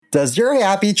Does your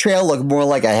happy trail look more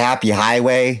like a happy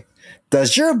highway?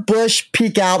 Does your bush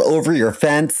peek out over your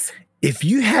fence? If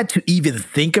you had to even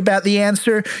think about the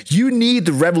answer, you need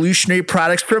the revolutionary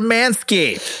products from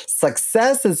Manscaped.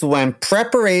 Success is when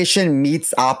preparation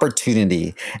meets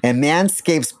opportunity, and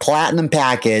Manscaped's Platinum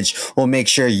Package will make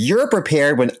sure you're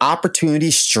prepared when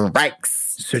opportunity strikes.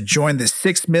 So join the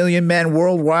 6 million men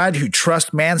worldwide who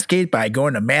trust Manscaped by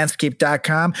going to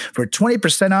manscaped.com for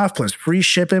 20% off plus free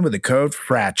shipping with the code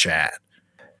FRATCHAT.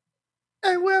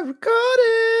 And we're recording.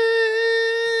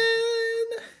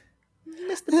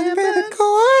 Mr.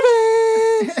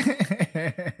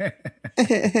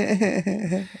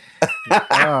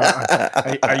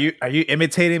 Are you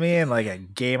imitating me in like a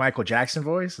gay Michael Jackson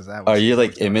voice? Is that? Are you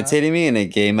like imitating me in a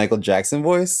gay Michael Jackson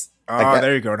voice? Oh,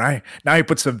 there you go. Now he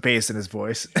put some bass in his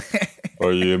voice.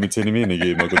 Are you imitating me in a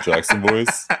gay Michael Jackson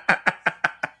voice?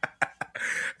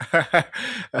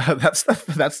 That's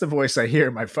the voice I hear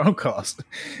in my phone calls.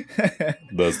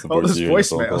 That's the voice you hear in your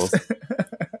phone calls.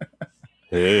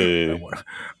 Hey,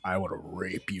 I want to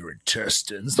rape your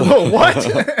intestines. Oh, what?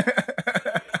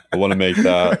 I want to make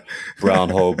that brown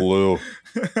hole blue.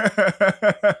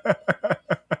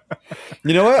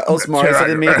 You know what Osmar said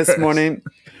to me this morning?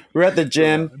 We were at the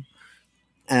gym,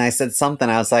 and I said something.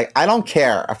 I was like, I don't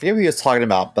care. I forget what he was talking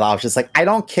about, but I was just like, I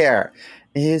don't care.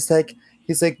 And he's like,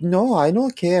 no, I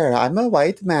don't care. I'm a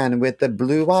white man with the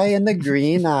blue eye and the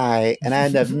green eye, and I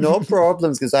have no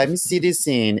problems because I'm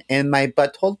citizen and my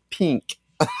butthole pink.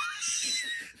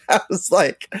 I was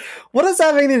like, what is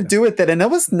that having to do with it? And it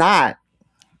was not.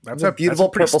 That's a beautiful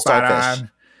purple starfish.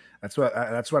 That's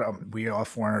what we all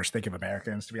foreigners think of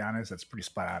Americans, to be honest. That's a pretty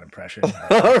spot on impression.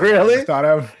 Oh, really? Thought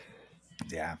of.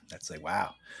 Yeah, that's like,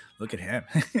 wow, look at him.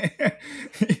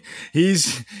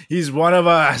 he's one of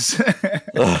us. All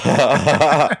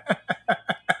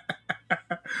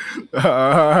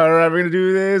right, we're gonna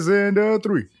do this in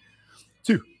 3,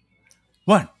 2,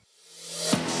 1.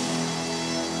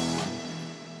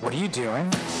 What are you doing?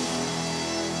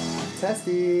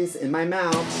 Testes in my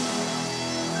mouth.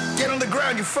 Get on the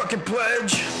ground, you fucking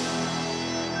pledge.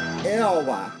 Ew.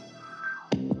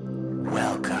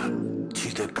 Welcome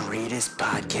to the greatest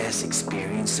podcast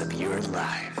experience of your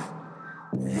life.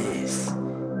 This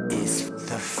is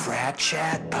the Frat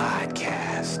Chat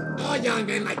Podcast. All young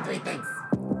men like 3 things.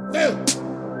 Food,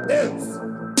 booze,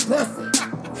 pussy.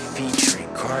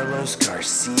 Featuring Carlos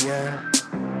Garcia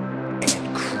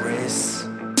and Chris Moore.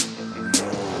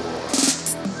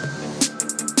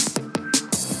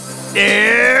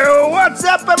 Yeah, what's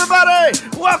up, everybody?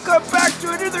 Welcome back to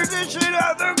another edition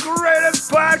of the greatest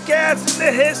podcast in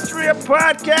the history of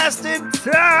podcasting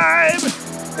time.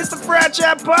 It's the Frat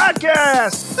Chat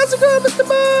Podcast. How's it going, Mr.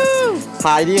 Mo?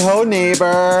 Heidi ho,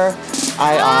 neighbor. I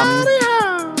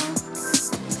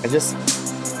just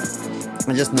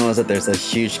noticed that there's a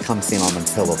huge cum stain on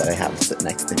the pillow that I have sitting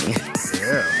next to me.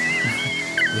 Yeah.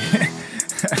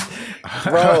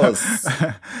 Gross.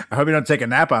 I hope you don't take a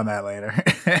nap on that later.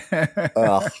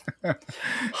 Ugh.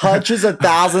 Hundreds of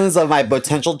thousands of my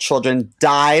potential children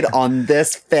died on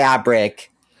this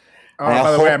fabric. And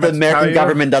I hope the American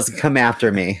government doesn't come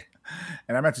after me.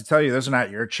 And I meant to tell you, those are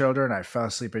not your children. I fell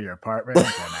asleep at your apartment and I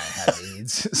had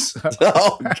AIDS. So.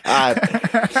 Oh, God.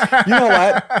 You know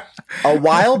what? A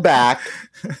while back,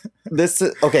 this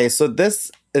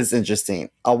is interesting.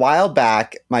 A while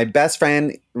back, my best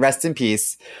friend, rest in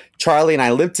peace, Charlie, and I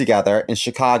lived together in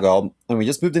Chicago, and we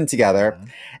just moved in together. Mm-hmm.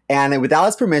 And without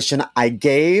his permission, I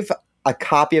gave a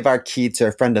copy of our key to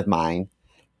a friend of mine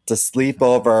to sleep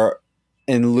over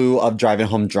in lieu of driving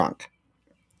home drunk,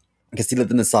 because he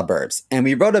lived in the suburbs. And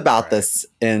we wrote about this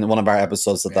in one of our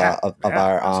episodes of our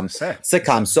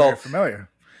sitcom. So very familiar.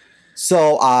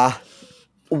 So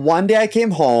one day I came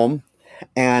home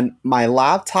and my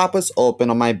laptop was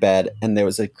open on my bed and there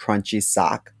was a crunchy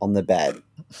sock on the bed.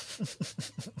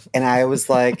 And I was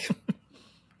like,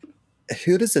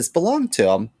 who does this belong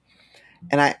to?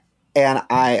 And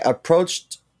I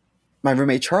approached my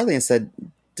roommate Charlie and said,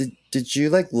 Did you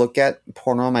like look at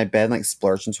porno on my bed and like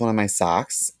splurge into one of my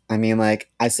socks? I mean, like,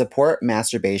 I support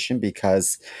masturbation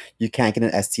because you can't get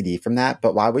an STD from that,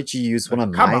 but why would you use one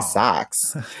of my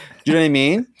socks? Do you know what I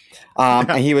mean?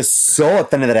 And he was so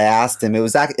offended that I asked him.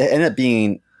 It ended up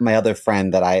being my other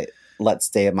friend that I let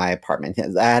stay at my apartment.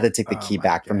 I had to take the key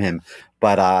back from him,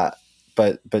 but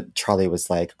Charlie was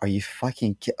like, "Are you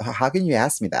fucking? How can you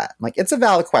ask me that?" I'm like, it's a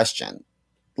valid question.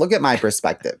 Look at my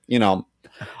perspective, you know.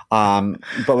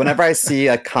 But whenever I see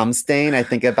a cum stain, I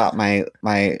think about my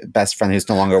best friend who's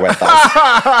no longer with us.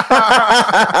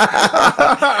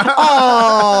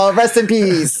 Oh, rest in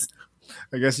peace.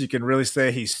 I guess you can really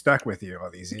say he's stuck with you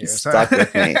all these years. He's stuck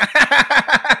with me.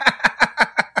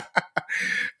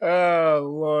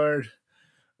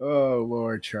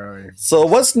 Charlie. So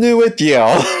what's new with you?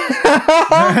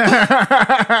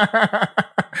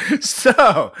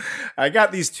 So I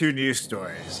got these two news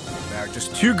stories that are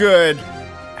just too good.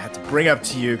 I have to bring up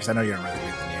to you because I know you don't really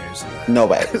read the news. No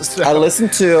way. So, I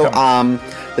listened to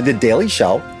the Daily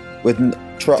Show with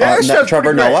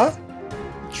Trevor Noah.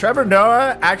 Trevor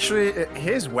Noah, actually,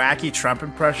 his wacky Trump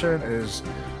impression is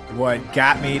what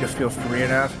got me to feel free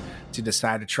enough to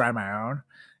decide to try my own.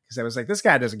 Because I was like, this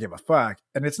guy doesn't give a fuck.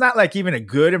 And it's not like even a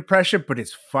good impression, but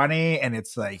it's funny. And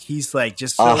it's like, he's like,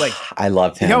 just so like, I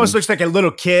love him. He almost looks like a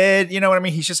little kid. You know what I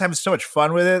mean? He's just having so much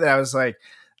fun with it. And I was like,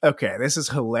 okay, this is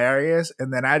hilarious.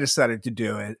 And then I decided to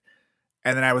do it.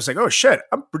 And then I was like, oh shit,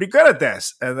 I'm pretty good at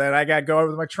this. And then I got going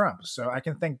with my Trump. So I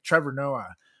can thank Trevor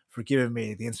Noah for giving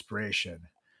me the inspiration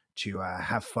to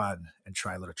have fun and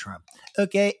try a little Trump.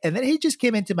 Okay. And then he just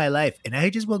came into my life and I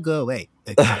just won't go away.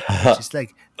 Okay. It's just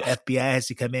like the FBI has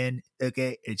to come in.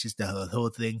 Okay. It's just the whole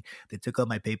thing. They took all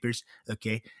my papers.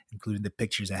 Okay. Including the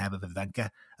pictures I have of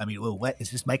Ivanka. I mean, whoa, what? Is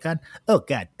this mic on? Oh,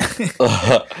 God.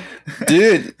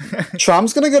 Dude,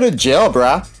 Trump's going to go to jail,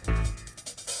 bruh.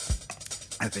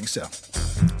 I think so.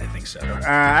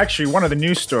 Actually, one of the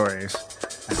news stories, I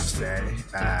have to say,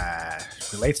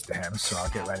 relates to him, so I'll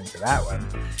get right into that one.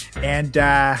 And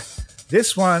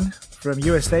this one from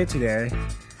USA Today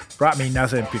brought me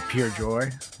nothing but pure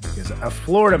joy because a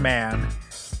Florida man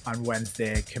on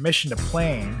Wednesday commissioned a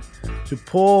plane to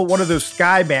pull one of those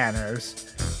sky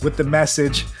banners with the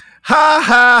message, ha,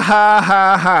 ha, ha,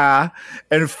 ha, ha,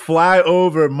 and fly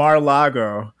over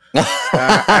Mar-a-Lago.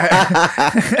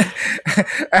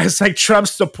 As like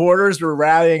Trump's supporters were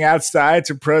rallying outside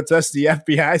to protest the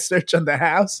FBI search on the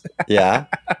house. Yeah.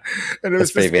 And it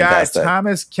was this guy, fantastic.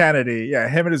 Thomas Kennedy. Yeah,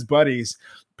 him and his buddies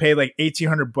paid like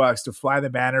 $1,800 to fly the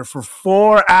banner for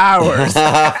 4 hours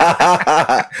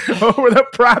over the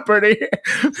property.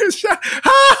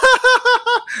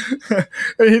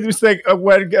 And he was like,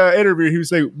 when interviewed, he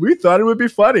was like, "We thought it would be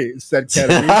funny," said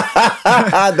Kennedy.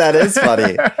 That is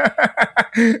funny.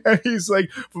 And he's like,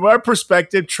 from our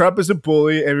perspective, Trump is a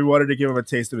bully, and we wanted to give him a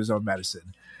taste of his own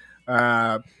medicine.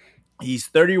 He's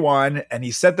 31, and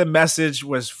he said the message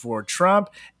was for Trump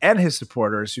and his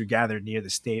supporters who gathered near the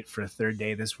state for a third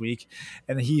day this week.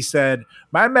 And he said,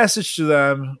 my message to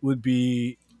them would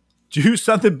be, do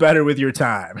something better with your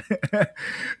time.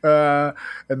 And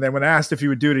then when asked if he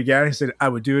would do it again, he said, I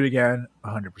would do it again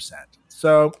 100%.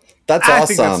 So that's I awesome.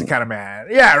 think that's the kind of man.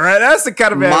 Yeah, right. That's the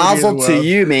kind of man. Mazel to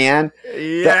you, man.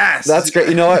 Yes. That's great.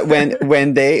 You know what?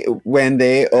 When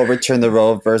they overturned the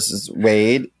Roe versus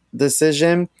Wade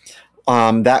decision,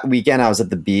 that weekend I was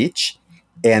at the beach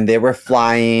and they were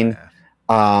flying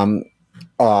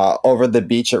over the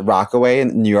beach at Rockaway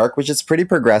in New York, which is pretty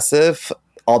progressive.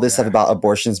 All this stuff about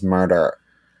abortion's murder,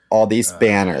 all these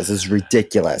banners is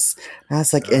ridiculous. And I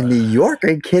was like, in New York,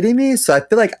 are you kidding me? So I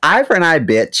feel like eye for an eye,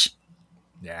 bitch.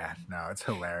 Yeah, no, it's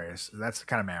hilarious. That's the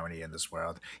kind of man we need in this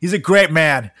world. He's a great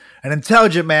man, an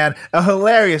intelligent man, a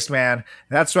hilarious man. And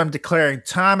that's why I'm declaring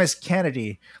Thomas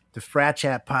Kennedy, the Frat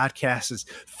Chat Podcast's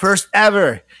first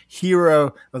ever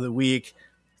hero of the week.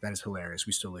 That is hilarious.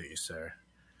 We salute you, sir.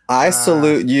 I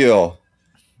salute you.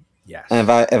 Yes. And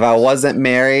if I wasn't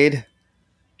married,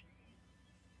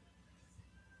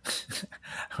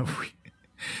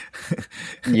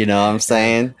 you know what I'm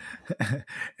saying?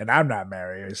 And I'm not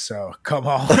married, so come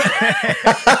on.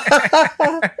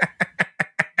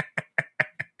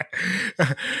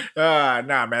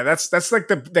 Nah, man. That's like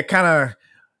the kind of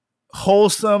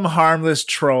wholesome, harmless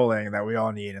trolling that we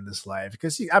all need in this life.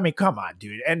 Because I mean, come on,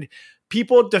 dude. And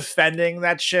people defending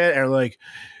that shit are like,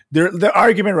 the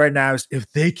argument right now is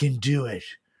if they can do it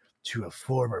to a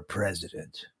former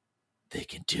president, they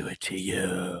can do it to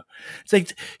you. It's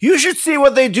like, you should see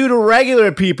what they do to regular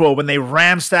people when they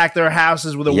ramsack their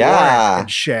houses with a warrant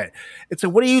and shit. It's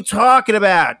like, what are you talking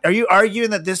about? Are you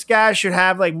arguing that this guy should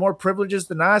have like more privileges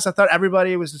than us? I thought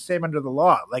everybody was the same under the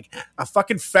law. Like a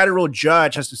fucking federal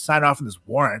judge has to sign off on this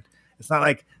warrant. It's not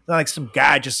like some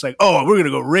guy just like, oh, we're going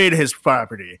to go raid his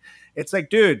property. It's like,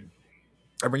 dude,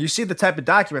 when you see the type of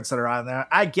documents that are on there,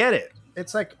 I get it.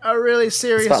 It's like a really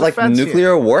serious offense. It's about like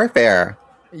nuclear warfare.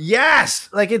 Yes,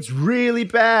 like it's really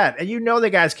bad. And you know the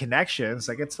guy's connections.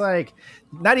 Like it's like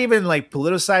not even like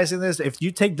politicizing this. If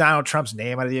you take Donald Trump's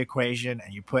name out of the equation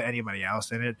and you put anybody else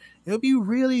in it, it'll be a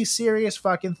really serious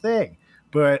fucking thing.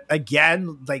 But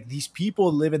again, like these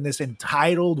people live in this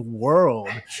entitled world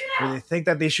where they think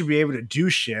that they should be able to do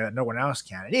shit that no one else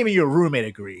can. And even your roommate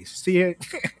agrees. See it?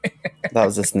 That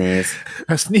was a sneeze.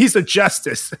 A sneeze of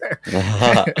justice.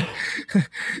 But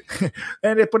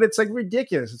it's like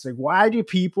ridiculous. It's like, why do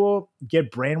people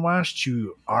get brainwashed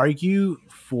to argue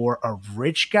for a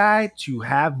rich guy to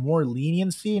have more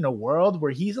leniency in a world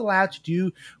where he's allowed to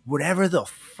do whatever the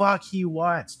fuck he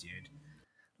wants, dude?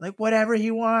 Like whatever he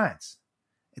wants.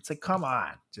 It's like, come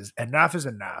on, just enough is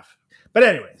enough. But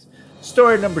anyways,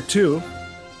 story number 2,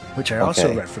 which I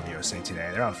also read from USA Today.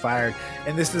 They're on fire.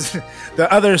 And this is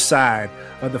the other side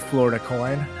of the Florida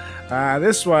coin.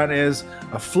 This one is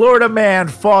a Florida man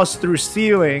falls through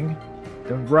ceiling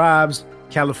and robs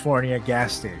California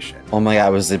gas station. Oh my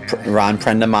God, was it Ron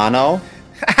Prendamano?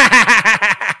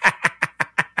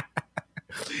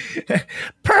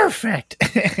 Perfect.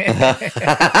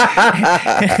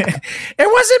 It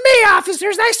wasn't me,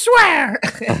 officers, I swear.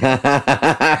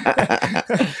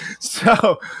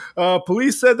 So,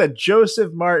 police said that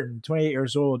Joseph Martin, 28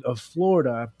 years old, of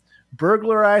Florida,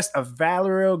 burglarized a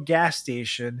Valero gas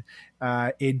station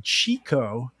in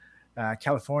Chico,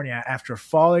 California, after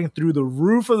falling through the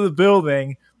roof of the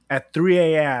building at 3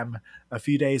 a.m. a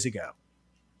few days ago.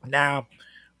 Now,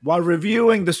 while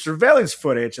reviewing the surveillance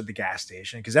footage of the gas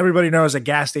station, because everybody knows that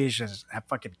gas stations have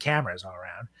fucking cameras all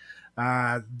around,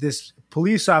 this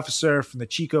police officer from the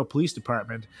Chico Police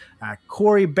Department,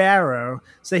 Corey Barrow,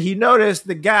 said he noticed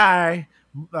the guy,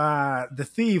 the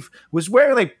thief, was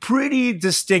wearing like pretty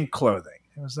distinct clothing.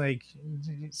 It was like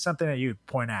something that you'd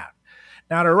point out.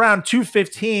 Now, at around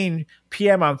 2:15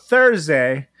 p.m. on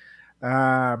Thursday,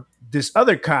 this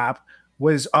other cop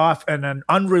was off on an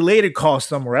unrelated call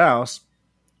somewhere else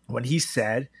when he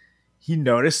said he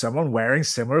noticed someone wearing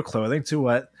similar clothing to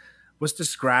what was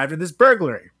described in this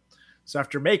burglary. So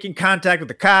after making contact with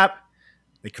the cop,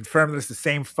 they confirmed it's the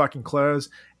same fucking clothes,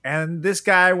 and this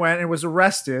guy went and was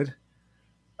arrested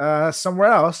somewhere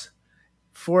else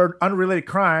for an unrelated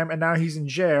crime, and now he's in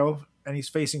jail and he's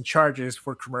facing charges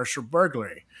for commercial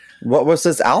burglary. What was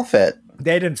his outfit?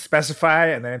 They didn't specify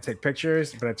and they didn't take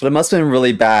pictures, but it must have been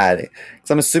really bad.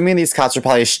 Because I'm assuming these cops are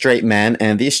probably straight men,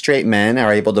 and these straight men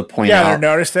are able to point out. Yeah, they're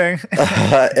noticing.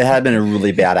 It had been a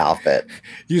really bad outfit.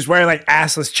 He was wearing like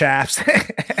assless chaps.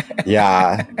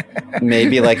 Yeah.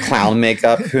 Maybe like clown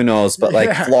makeup. Who knows? But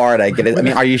like Florida, I get it. I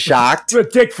mean, are you shocked? With a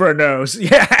dick for a nose.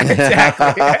 Yeah,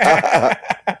 exactly.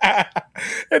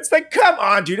 It's like, come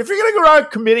on, dude. If you're going to go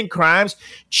around committing crimes,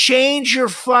 change your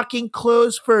fucking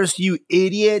clothes first, you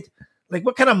idiot. Like,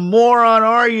 what kind of moron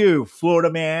are you,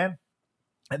 Florida man?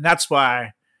 And that's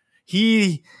why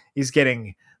he is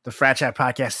getting the Frat Chat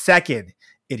Podcast second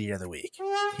Idiot of the Week.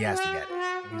 He has to get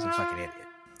it. He's a fucking idiot.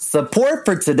 Support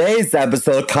for today's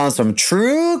episode comes from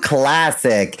True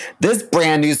Classic. This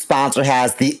brand new sponsor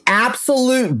has the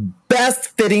absolute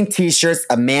best fitting t-shirts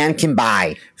a man can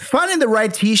buy. Finding the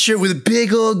right t-shirt with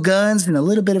big old guns and a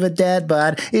little bit of a dad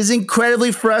bod is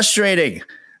incredibly frustrating.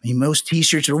 I mean, most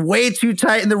t-shirts are way too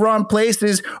tight in the wrong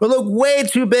places or look way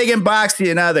too big and boxy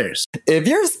in others. If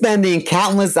you're spending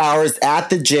countless hours at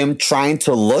the gym trying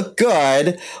to look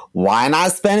good, why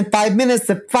not spend 5 minutes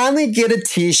to finally get a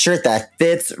t-shirt that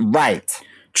fits right?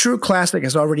 True Classic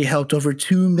has already helped over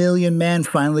 2 million men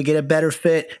finally get a better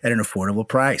fit at an affordable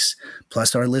price.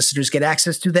 Plus, our listeners get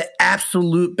access to the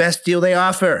absolute best deal they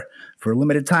offer. For a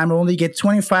limited time only, get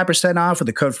 25% off with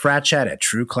the code FRATCHAT at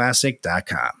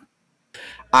trueclassic.com.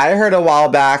 I heard a while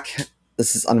back,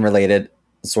 this is unrelated,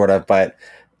 sort of, but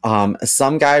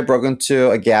some guy broke into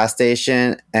a gas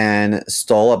station and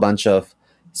stole a bunch of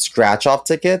scratch-off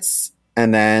tickets,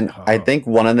 and then I think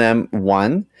one of them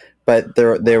won, but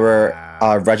they were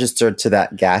registered to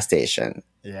that gas station.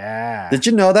 Yeah. Did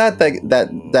you know that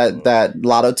that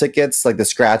lotto tickets, like the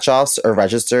scratch-offs, are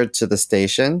registered to the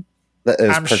station that it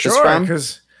was purchased from?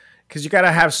 Because you got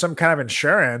to have some kind of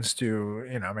insurance to,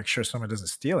 make sure someone doesn't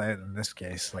steal it. In this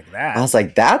case, like that. I was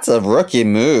like, that's a rookie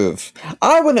move.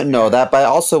 I wouldn't know that, but I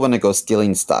also wouldn't go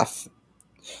stealing stuff.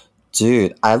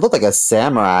 Dude, I look like a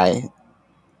samurai.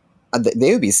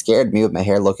 They would be scared of me with my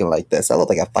hair looking like this. I look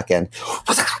like a fucking...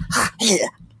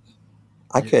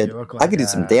 I could do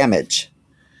some damage.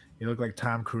 You look like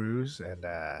Tom Cruise and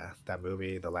that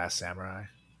movie, The Last Samurai.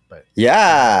 But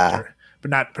yeah. But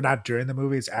not during the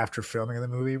movie. It's after filming the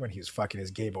movie when he's fucking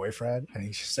his gay boyfriend, and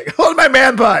he's just like, "Hold my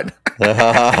man bun."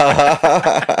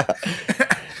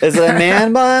 Is it a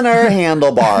man bun or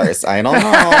handlebars? I don't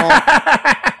know.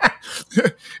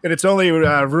 And it's only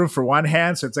room for one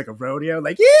hand, so it's like a rodeo.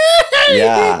 Like,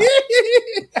 yeah.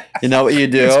 You know what you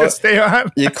do? Stay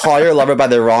on. You call your lover by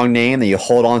the wrong name, and you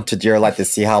hold on to dear life to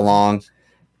see how long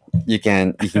you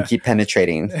can keep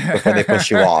penetrating before they push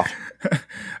you off.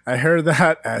 I heard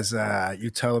that as you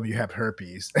tell them you have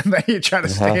herpes, and then you try to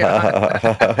stay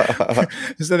on.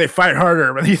 So they fight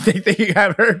harder when you think that you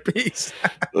have herpes.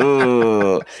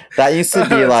 Ooh, that used to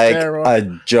be like terrible. a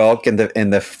joke in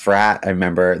the frat. I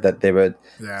remember that they would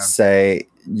say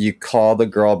you call the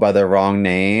girl by the wrong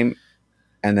name,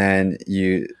 and then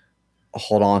you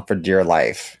hold on for dear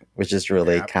life, which is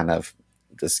really kind of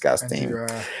disgusting.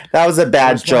 That was a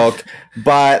bad joke,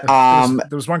 but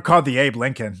there was one called the Abe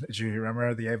Lincoln. Did you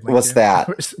remember the Abe Lincoln? What's that?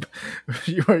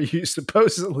 You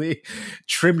supposedly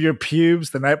trim your pubes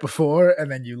the night before,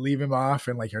 and then you leave him off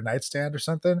in like your nightstand or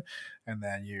something, and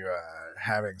then you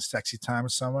having sexy time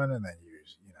with someone, and then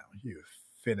you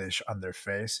finish on their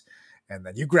face. And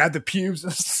then you grab the pubes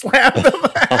and slap them.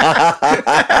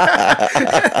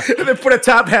 And then put a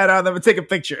top hat on them and take a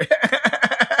picture.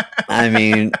 I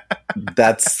mean,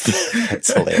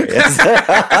 that's hilarious.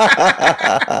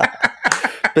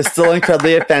 But still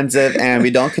incredibly offensive, and we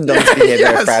don't condone this behavior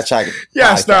at Frat Chat.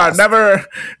 Yes, no,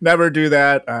 never do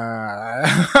that.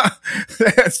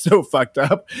 That's so fucked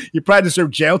up. You probably deserve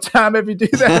jail time if you do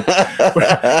that.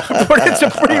 But it's a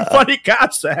pretty funny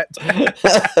concept. You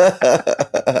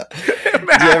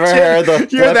ever heard the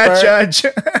flipper? You're that judge.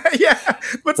 Yeah.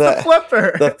 What's the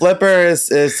flipper? The flipper is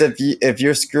if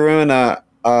you're screwing a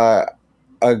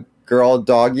girl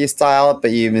doggy style,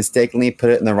 but you mistakenly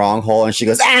put it in the wrong hole, and she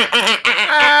goes.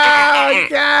 Oh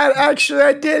God! Actually,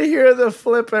 I did hear the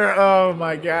flipper. Oh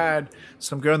my God!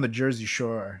 Some girl in the Jersey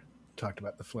Shore talked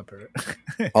about the flipper.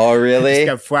 Oh really?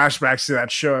 Just got flashbacks to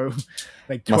that show,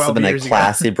 like 12 Must have been years a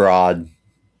classy ago. Broad.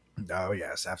 Oh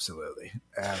yes, absolutely.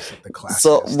 The classic.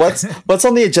 So what's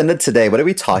on the agenda today? What are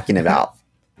we talking about?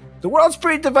 The world's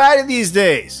pretty divided these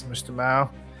days, Mr. Mao.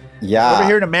 Yeah. Over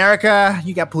here in America,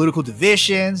 you got political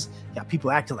divisions. You got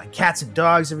people acting like cats and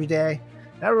dogs every day.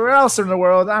 Everywhere else in the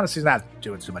world, honestly, is not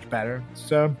doing too much better.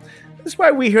 So that's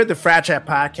why we here at the Frat Chat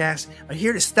Podcast are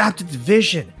here to stop the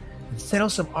division and settle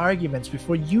some arguments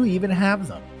before you even have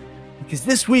them. Because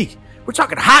this week, we're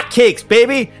talking hot cakes,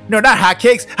 baby. No, not hot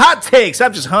cakes. Hot takes.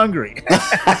 I'm just hungry. Hey,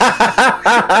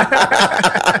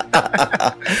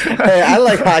 I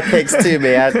like hot cakes too,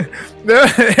 man.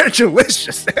 They're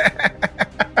delicious.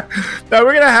 Now,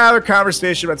 we're going to have a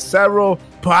conversation about several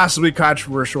possibly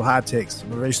controversial hot takes.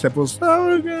 Some are very simple. So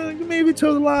we're going to maybe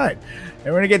toe the line.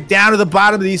 And we're going to get down to the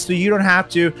bottom of these so you don't have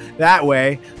to. That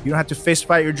way, you don't have to fist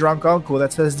fight your drunk uncle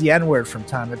that says the N-word from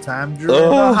time to time during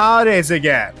the holidays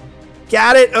again.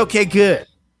 Got it? Okay, good.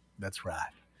 That's right.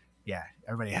 Yeah,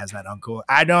 everybody has that uncle.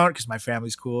 I don't because my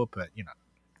family's cool, but, you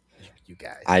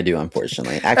guys. I do,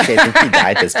 unfortunately. Actually, I think he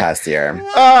died this past year.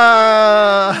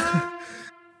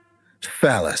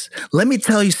 Fellas, let me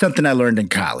tell you something I learned in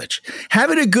college.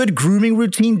 Having a good grooming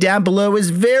routine down below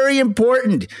is very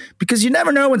important because you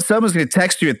never know when someone's going to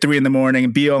text you at 3 a.m.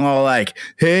 and be all like,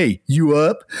 hey, you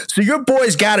up? So your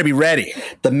boy's got to be ready.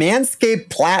 The Manscaped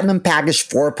Platinum Package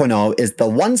 4.0 is the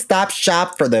one-stop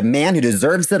shop for the man who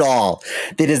deserves it all.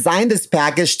 They designed this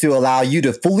package to allow you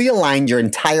to fully align your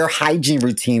entire hygiene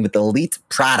routine with elite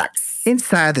products.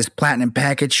 Inside this platinum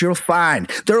package, you'll find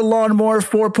their Lawnmower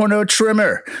 4.0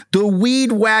 trimmer, the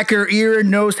Weed Whacker ear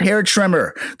and nose hair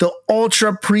trimmer, the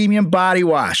Ultra Premium body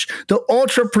wash, the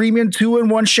Ultra Premium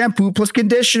 2-in-1 shampoo plus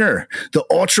conditioner, the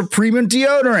Ultra Premium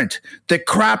deodorant, the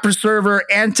Crop Preserver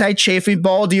anti-chafing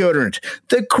ball deodorant,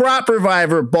 the Crop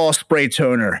Reviver ball spray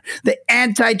toner, the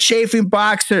anti-chafing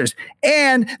boxers,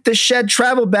 and the Shed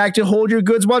travel bag to hold your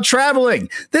goods while traveling.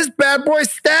 This bad boy's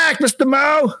stacked, Mr.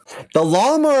 Mo. The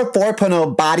Lawnmower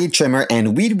 4.0 body trimmer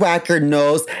and Weed Whacker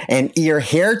nose and ear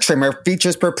hair trimmer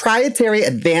features proprietary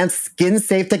advanced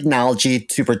skin-safe technology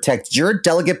to protect your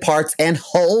delicate parts and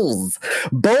holes.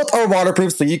 Both are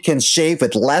waterproof so you can shave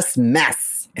with less mess.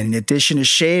 And in addition to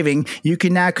shaving, you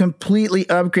can now completely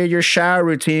upgrade your shower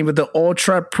routine with the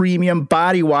Ultra Premium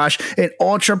Body Wash and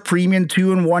Ultra Premium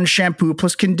 2-in-1 shampoo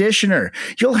plus conditioner.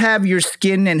 You'll have your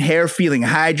skin and hair feeling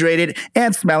hydrated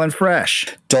and smelling fresh.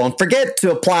 Don't forget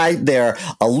to apply their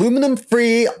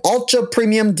aluminum-free Ultra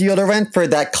Premium deodorant for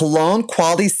that cologne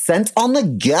quality scent on the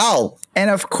go. And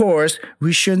of course,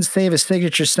 we shouldn't save a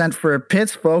signature scent for our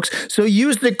pits, folks. So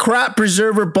use the Crop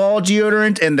Preserver Ball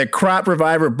Deodorant and the Crop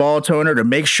Reviver Ball Toner to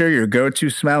make sure your go-to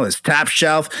smell is top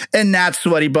shelf and not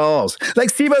sweaty balls. Like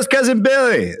Sibo's cousin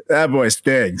Billy. That boy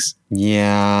stinks.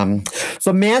 Yeah.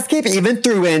 So Manscaped even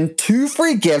threw in 2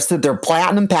 free gifts with their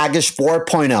Platinum Package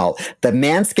 4.0, the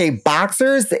Manscaped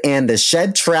Boxers and the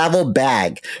Shed Travel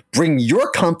Bag. Bring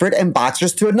your comfort and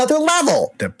boxers to another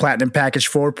level. The Platinum Package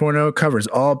 4.0 covers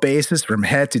all bases from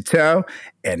head to toe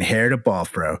and hair to ball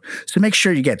fro. So make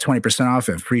sure you get 20% off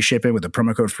and free shipping with the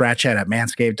promo code FRATCHAT at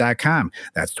manscaped.com.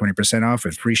 That's 20% off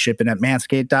and free shipping at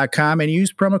manscaped.com, and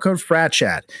use promo code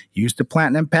FRATCHAT. Use the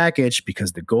platinum package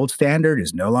because the gold standard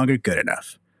is no longer good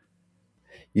enough.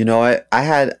 You know what? I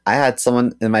had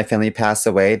someone in my family pass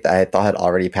away that I thought had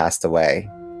already passed away.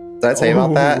 Did I tell you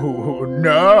about that?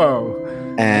 No.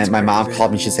 And my mom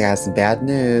called me. She's like, I have some bad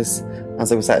news. I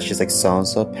was like, what's that? She's like,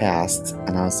 so-and-so passed.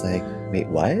 And I was like, wait,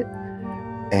 what?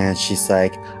 And she's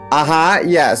like,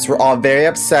 yes, we're all very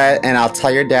upset. And I'll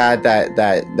tell your dad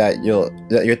that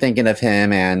you're thinking of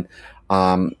him. And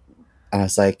I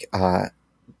was like,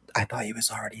 I thought he was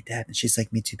already dead. And she's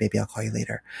like, me too, baby. I'll call you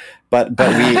later. But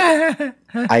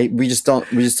we just don't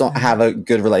have a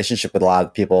good relationship with a lot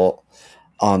of people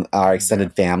on our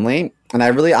extended family. And I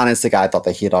really, honestly, God, thought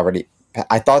that he had already.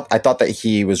 I thought that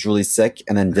he was really sick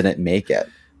and then didn't make it.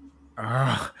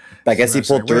 But I guess he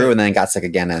pulled through and then got sick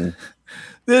again. And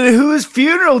then whose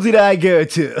funeral did I go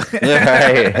to?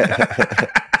 Right.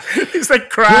 He's like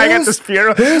crying at this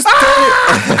funeral.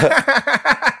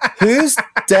 Whose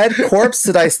dead corpse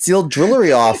did I steal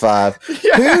jewelry off of?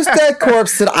 Yeah. Whose dead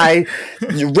corpse did I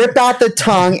rip out the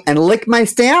tongue and lick my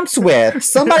stamps with?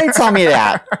 Somebody tell me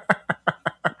that.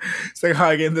 It's like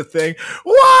hugging the thing.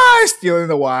 Why? Stealing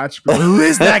the watch. But who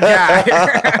is that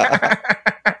guy?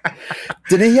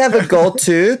 Didn't he have a gold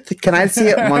tooth? Can I see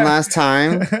it one last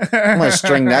time? I'm going to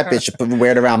string that bitch and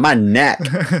wear it around my neck.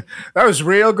 That was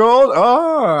real gold?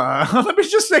 Oh, let me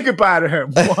just say goodbye to him.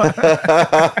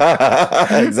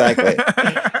 Exactly.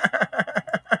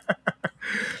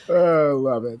 Oh,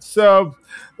 love it. So,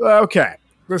 okay.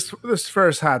 This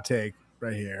first hot take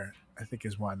right here, I think,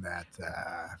 is one that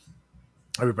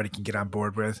everybody can get on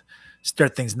board with.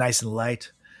 Start things nice and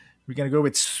light. We're going to go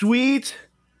with sweet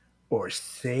or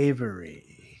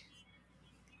savory.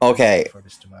 Okay.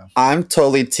 I'm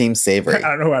totally team savory. I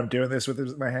don't know why I'm doing this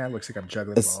with my hand. Looks like I'm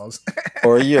juggling balls.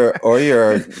 or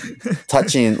you're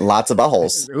touching lots of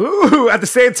buttholes. Ooh, at the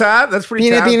same time? That's pretty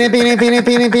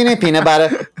peanut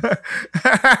butter.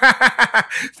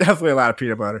 Definitely a lot of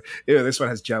peanut butter. Ew, this one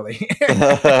has jelly.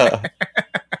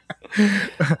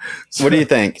 What do you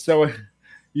think? So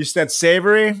you said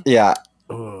savory? Yeah.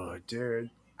 Oh, dude.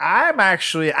 I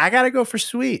got to go for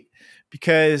sweet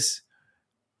because,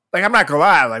 like, I'm not going to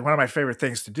lie. Like, one of my favorite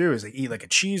things to do is like eat like a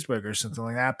cheeseburger or something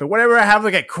like that. But whenever I have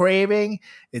like a craving,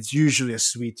 it's usually a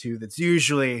sweet tooth. It's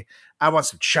usually, I want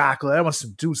some chocolate. I want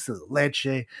some dulce de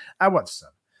leche. I want some,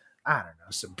 I don't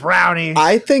know, some brownie.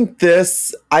 I think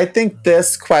this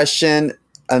question,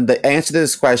 and the answer to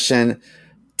this question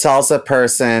tells a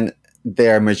person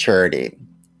their maturity.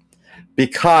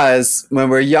 Because when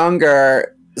we're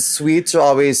younger, sweets are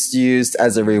always used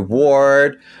as a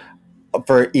reward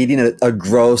for eating a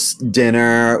gross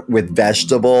dinner with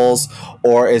vegetables,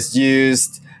 or is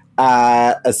used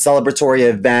at a celebratory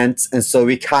event. And so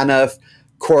we kind of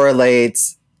correlate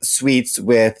sweets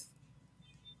with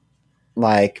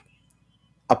like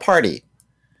a party.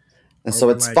 And so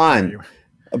it's fun.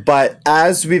 But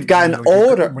as we've gotten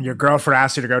older, when your girlfriend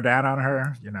asks you to go down on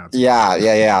her, you know.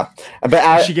 Yeah.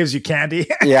 But she gives you candy.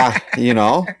 Yeah, you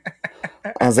know.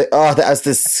 I was like, oh, that's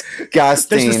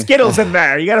disgusting. There's the Skittles in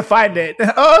there. You got to find it.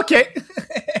 Oh, okay.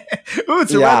 Ooh,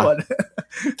 it's a red one.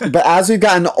 But as we've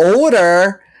gotten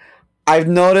older, I've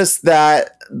noticed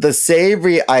that the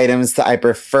savory items that I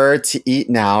prefer to eat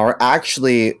now are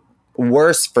actually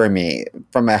worse for me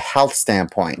from a health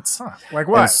standpoint. Huh. Like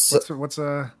what? So, what's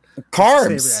a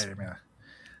carbs? Savory item, yeah.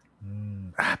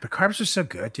 But carbs are so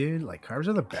good, dude. Like, carbs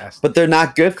are the best. But they're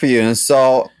not good for you. And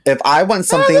so if I want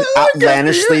something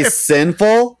outlandishly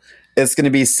sinful, it's going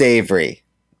to be savory.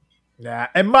 Yeah.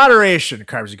 In moderation,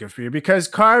 carbs are good for you because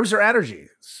carbs are energy.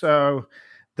 So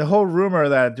the whole rumor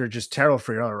that they're just terrible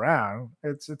for you all around,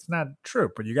 it's not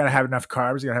true. But you got to have enough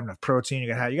carbs. You got to have enough protein. You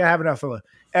got to have enough of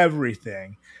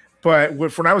everything. But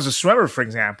when I was a swimmer, for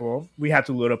example, we had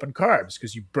to load up on carbs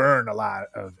because you burn a lot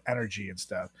of energy and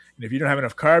stuff. And if you don't have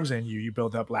enough carbs in you, you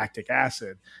build up lactic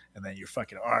acid, and then your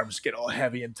fucking arms get all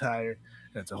heavy and tired.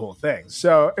 And it's a whole thing.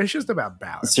 So it's just about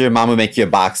balance. So your mom would make you a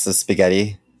box of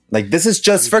spaghetti? Like, this is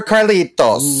just for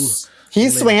Carlitos. He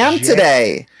swam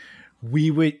today. We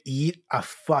would eat a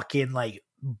fucking, like,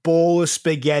 bowl of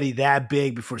spaghetti that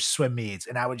big before swim meets.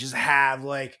 And I would just have,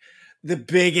 like, the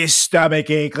biggest stomach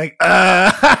ache, like,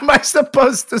 how am I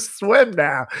supposed to swim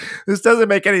now? This doesn't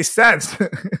make any sense.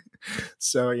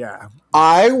 So, yeah.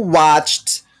 I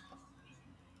watched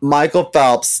Michael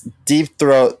Phelps deep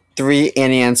throat 3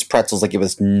 Annie Ann's pretzels like it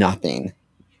was nothing.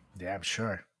 Yeah, I'm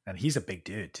sure. And he's a big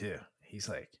dude, too. He's,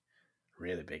 like,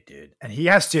 really big dude. And he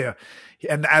has to,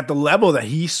 and at the level that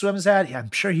he swims at, I'm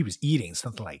sure he was eating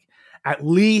something like at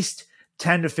least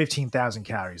 10 to 15,000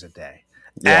 calories a day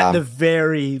Yeah. at the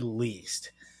very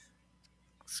least.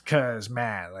 Because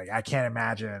man, like I can't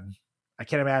imagine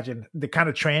the kind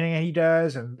of training he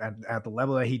does and at the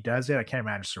level that he does it. I can't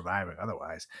imagine surviving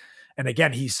otherwise. And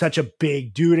again, he's such a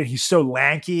big dude and he's so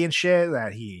lanky and shit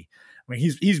that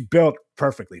he's built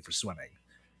perfectly for swimming.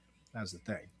 That's the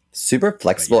thing. Super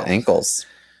flexible yes. ankles.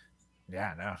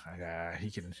 Yeah, no,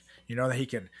 he can. You know that he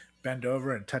can bend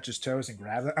over and touch his toes and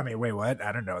grab it. I mean, wait, what?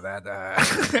 I don't know that.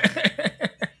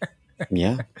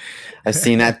 Yeah, I've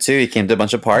seen that too. He came to a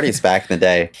bunch of parties back in the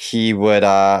day. He would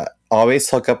always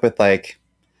hook up with like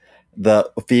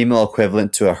the female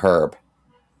equivalent to a herb.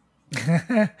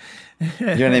 You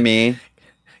know what I mean?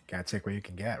 Gotta take what you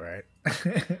can get, right?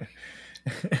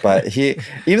 But he,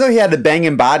 even though he had the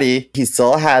banging body, he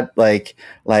still had like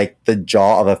the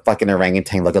jaw of a fucking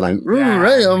orangutan, looking like,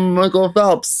 right, I'm Michael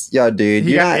Phelps. Yo, dude,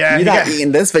 you're not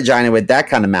eating this vagina with that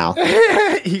kind of mouth.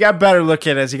 He got better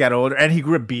looking as he got older, and he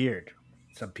grew a beard.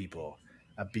 Some people,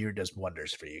 a beard does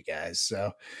wonders for you guys.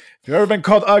 So, if you've ever been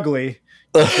called ugly,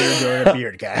 consider growing a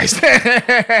beard, guys.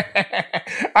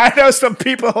 I know some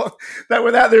people that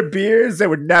without their beards, they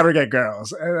would never get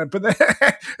girls. But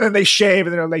then they shave,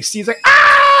 and then they see, it's like,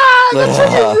 that's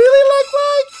what you really look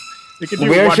like.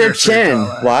 Where's your chin?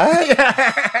 What?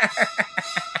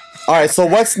 All right, so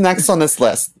what's next on this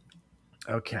list?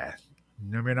 Okay,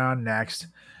 moving on next.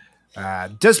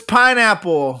 Does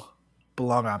pineapple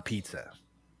belong on pizza?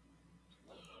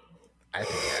 I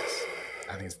think yes.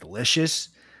 I think it's delicious.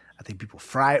 I think people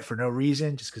fry it for no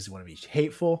reason, just because they want to be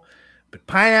hateful. But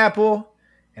pineapple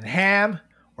and ham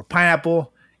or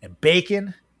pineapple and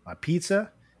bacon on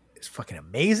pizza is fucking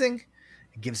amazing.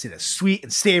 It gives it a sweet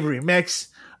and savory mix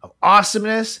of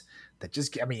awesomeness that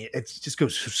it just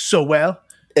goes so well.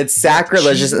 It's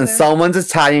sacrilegious, and someone's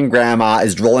Italian grandma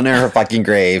is rolling in her fucking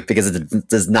grave because it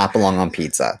does not belong on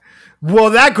pizza.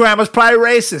 Well, that grandma's probably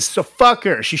racist, so fuck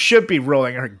her. She should be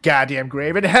rolling in her goddamn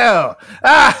grave in hell.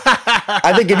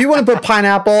 I think if you want to put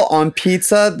pineapple on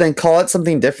pizza, then call it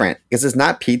something different, because it's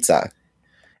not pizza.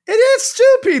 It is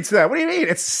still pizza. What do you mean?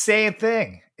 It's the same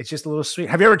thing. It's just a little sweet.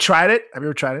 Have you ever tried it?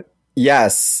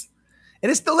 Yes.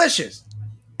 It is delicious.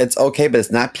 It's okay, but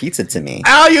it's not pizza to me.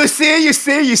 Oh, you say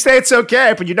it's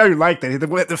okay, but you know you liked it.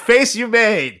 The face you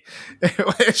made,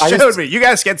 it showed me. You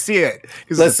guys can't see it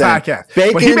because it's a podcast.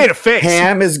 Bacon, he made a face.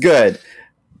 Ham is good.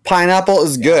 Pineapple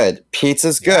is good.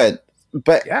 Pizza's good.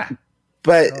 But I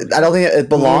don't think it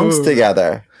belongs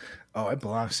together. Oh, it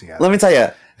belongs together. Let me tell you.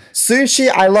 Sushi,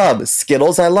 I love.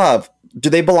 Skittles, I love.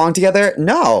 Do they belong together?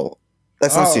 No.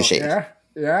 That's not sushi.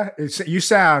 Yeah. You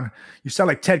sound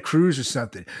like Ted Cruz or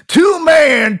something. Two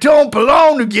men don't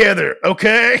belong together,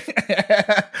 okay?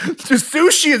 Do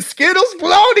sushi and Skittles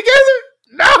belong together?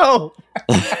 No.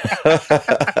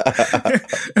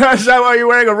 Is that why you're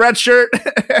wearing a red shirt?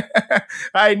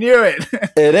 I knew it.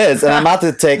 It is, and I'm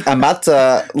about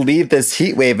to leave this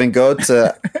heat wave and go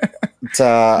to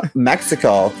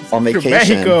Mexico on vacation. To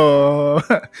Mexico.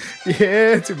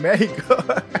 Yeah, to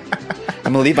Mexico.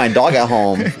 I'm gonna leave my dog at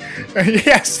home.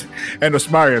 Yes, and with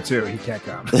Mario too. He can't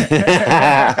come.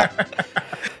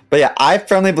 But yeah, I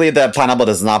firmly believe that pineapple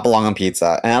does not belong on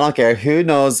pizza, and I don't care who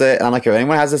knows it. And I don't care what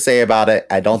anyone has to say about it.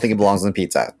 I don't think it belongs on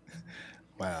pizza.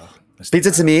 Wow,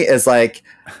 pizza to me is like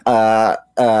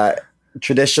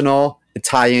traditional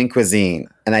Italian cuisine,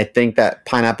 and I think that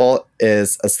pineapple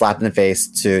is a slap in the face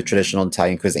to traditional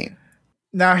Italian cuisine.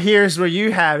 Now here's where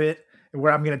you have it,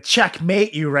 where I'm gonna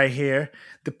checkmate you right here.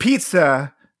 The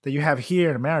pizza that you have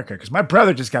here in America, because my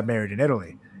brother just got married in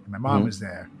Italy, and my mom was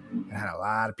there and had a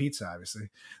lot of pizza, obviously.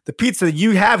 The pizza that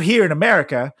you have here in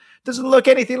America doesn't look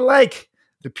anything like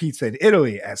the pizza in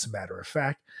Italy, as a matter of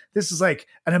fact. This is like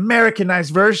an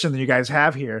Americanized version that you guys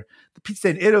have here. The pizza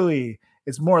in Italy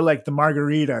is more like the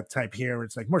margarita type here, where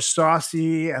it's like more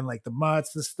saucy and like the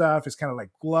mutts and stuff. It's kind of like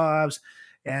gloves,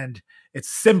 and it's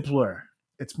simpler.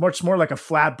 It's much more like a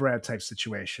flatbread type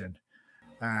situation.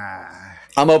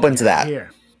 I'm open to that.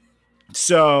 Here.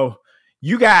 So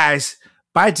you guys,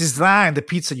 by design, the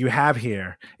pizza you have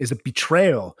here is a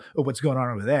betrayal of what's going on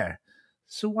over there.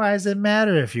 So why does it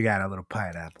matter if you got a little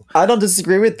pineapple? I don't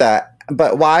disagree with that.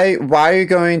 But why are you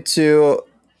going to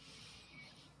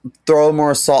throw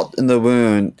more salt in the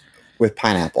wound with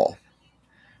pineapple?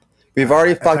 We've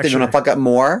already fucked it. You want to fuck up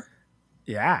more?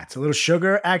 Yeah, it's a little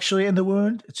sugar actually in the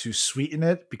wound to sweeten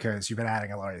it, because you've been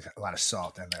adding a lot of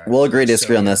salt in there. We'll agree to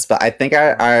disagree on this, but I think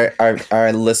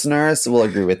our listeners will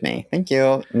agree with me. Thank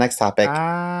you. Next topic.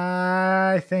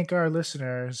 I think our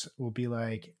listeners will be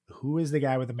like, who is the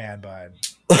guy with the man bun?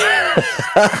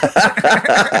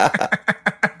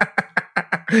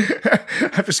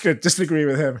 I'm just going to disagree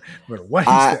with him no matter what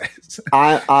he says.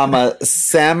 I'm a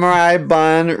samurai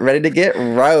bun ready to get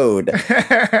rode.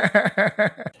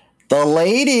 The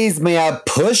ladies may have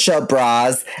push-up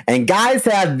bras, and guys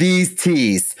have these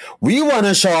tees. We want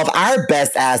to show off our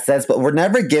best assets, but we're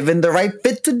never given the right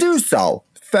fit to do so.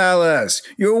 Fellas,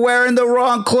 you're wearing the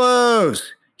wrong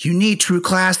clothes. You need True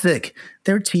Classic.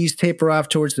 Their tees taper off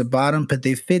towards the bottom, but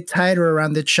they fit tighter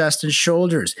around the chest and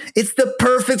shoulders. It's the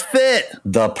perfect fit.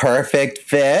 The perfect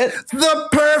fit? The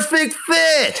perfect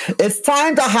fit. It's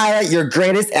time to highlight your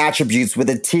greatest attributes with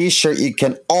a t-shirt you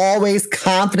can always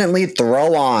confidently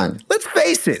throw on. Let's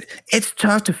face it, it's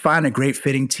tough to find a great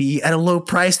fitting tee at a low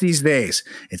price these days.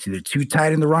 It's either too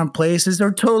tight in the wrong places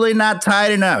or totally not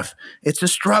tight enough. It's a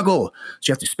struggle. So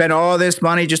you have to spend all this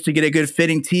money just to get a good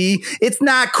fitting tee. It's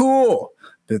not cool.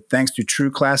 But thanks to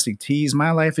True Classic tees,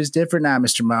 my life is different now,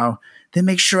 Mr. Mo. They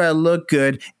make sure I look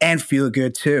good and feel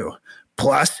good too.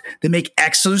 Plus, they make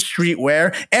excellent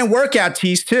streetwear and workout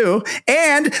tees too,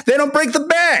 and they don't break the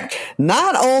bank.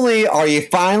 Not only are you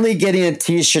finally getting a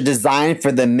t-shirt designed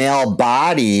for the male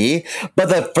body, but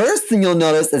the first thing you'll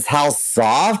notice is how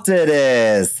soft it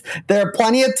is. There are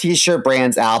plenty of t-shirt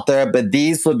brands out there, but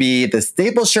these will be the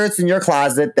staple shirts in your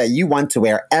closet that you want to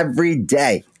wear every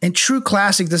day. And True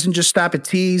Classic doesn't just stop at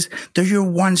tees. They're your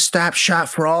one-stop shop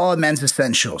for all men's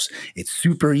essentials. It's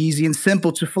super easy and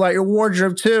simple to fill out your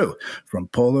wardrobe too. From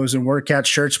polos and workout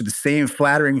shirts with the same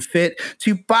flattering fit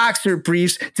to boxer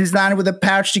briefs designed with a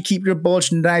pouch to keep your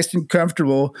bulge nice and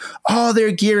comfortable. All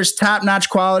their gear is top-notch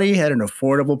quality at an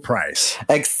affordable price.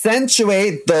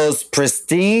 Accentuate those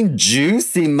pristine,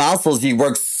 juicy muscles you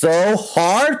work so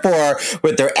hard for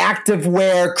with their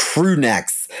activewear crew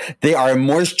necks. They are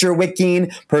moisture wicking,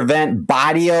 prevent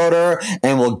body odor,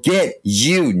 and will get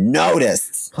you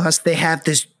noticed. Plus, they have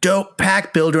this dope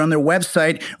pack builder on their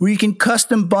website where you can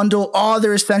custom bundle all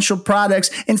their essential products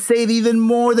and save even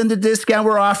more than the discount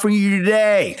we're offering you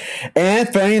today. And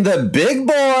for any of the big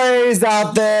boys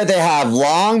out there, they have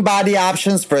long body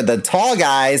options for the tall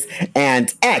guys and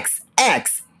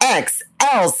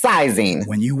XXXL sizing.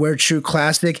 When you wear True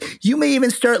Classic, you may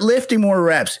even start lifting more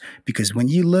reps because when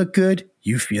you look good,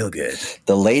 you feel good.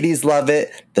 The ladies love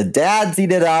it, the dads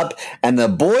eat it up, and the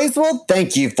boys will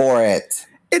thank you for it.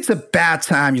 It's about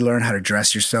time you learn how to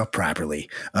dress yourself properly.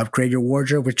 Upgrade your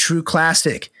wardrobe with True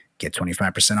Classic. Get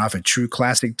 25% off at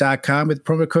trueclassic.com with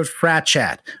promo code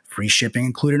FRATCHAT. Free shipping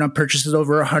included on purchases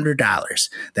over $100.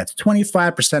 That's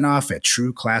 25% off at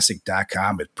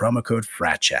trueclassic.com with promo code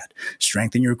FRATCHAT.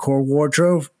 Strengthen your core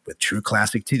wardrobe with True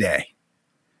Classic today.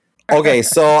 Okay,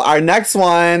 so our next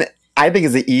one, I think,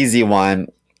 is an easy one.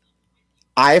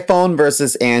 iPhone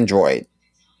versus Android.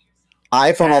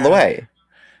 iPhone all the way.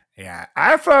 Yeah,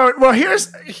 iPhone. Well,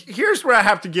 here's where I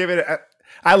have to give it.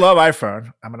 I love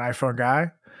iPhone. I'm an iPhone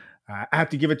guy. I have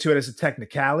to give it to it as a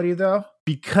technicality, though,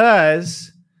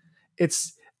 because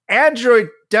it's Android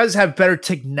does have better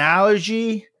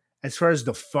technology as far as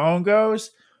the phone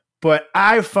goes, but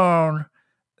iPhone,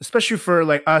 especially for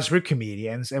like us, we're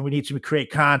comedians and we need to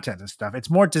create content and stuff. It's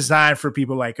more designed for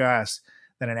people like us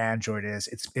than an Android is.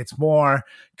 It's more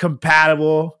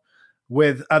compatible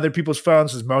with other people's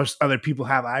phones, as most other people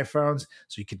have iPhones,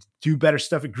 so you can do better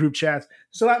stuff in group chats.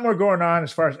 There's a lot more going on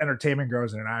as far as entertainment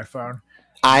goes in an iPhone.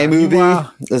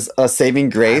 iMovie is a saving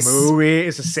grace. iMovie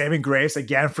is a saving grace,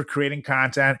 again, for creating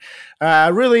content.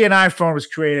 Really, an iPhone was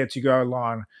created to go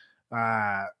along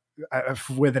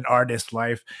with an artist's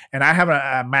life. And I have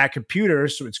a Mac computer,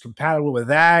 so it's compatible with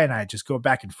that, and I just go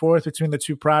back and forth between the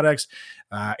two products.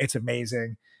 It's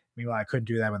amazing. Meanwhile, I couldn't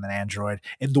do that with an Android.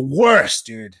 And the worst,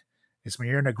 dude, is when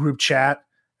you're in a group chat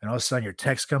and all of a sudden your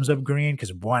text comes up green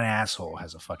because one asshole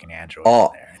has a fucking Android in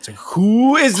there. It's like,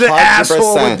 who is the 100%.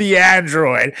 asshole with the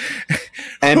Android?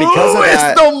 And because who of is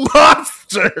that, the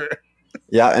monster?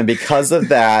 Yeah, and because of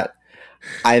that,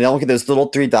 I don't get those little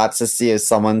three dots to see if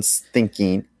someone's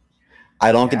thinking.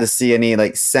 I don't get to see any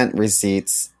like sent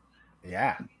receipts.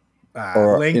 Yeah.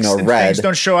 Or, links and red. things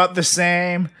don't show up the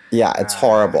same. Yeah, it's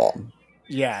horrible.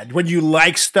 Yeah. When you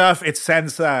like stuff, it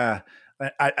sends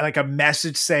like a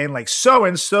message saying like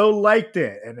so-and-so liked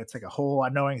it. And it's like a whole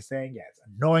annoying thing. Yeah, it's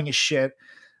annoying as shit.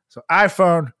 So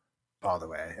iPhone all the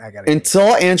way.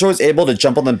 Until Android's able to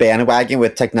jump on the bandwagon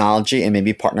with technology and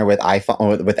maybe partner with iPhone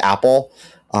or with Apple,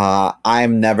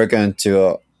 I'm never going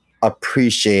to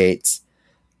appreciate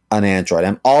an Android.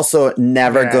 I'm also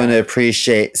never going to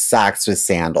appreciate socks with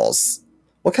sandals.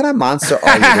 What kind of monster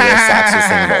are you to wear socks with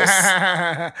sandals?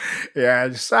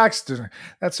 Yeah, socks.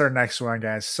 That's our next one,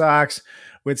 guys. Socks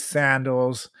with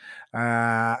sandals.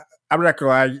 I'm not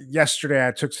gonna lie. Yesterday,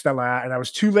 I took Stella out, and I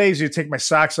was too lazy to take my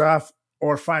socks off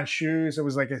or find shoes. It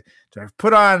was like, do I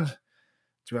put on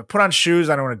shoes?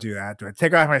 I don't want to do that. Do I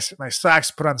take off my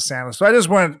socks, put on sandals? So I just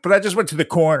went to the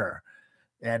corner,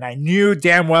 and I knew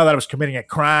damn well that I was committing a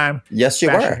crime. Yes,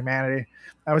 you were. Humanity.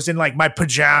 I was in like my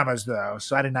pajamas though,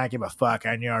 so I did not give a fuck.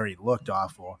 I knew I already looked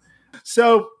awful.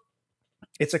 So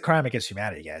it's a crime against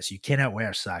humanity, guys. You cannot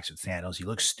wear socks with sandals. You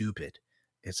look stupid.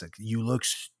 It's like, you look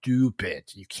stupid.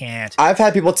 You can't. I've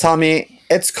had people tell me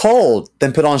it's cold,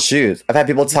 then put on shoes. I've had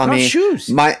people tell me shoes.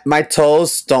 My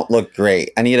toes don't look great.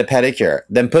 I need a pedicure.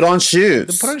 Then put on shoes.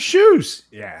 Then put on shoes.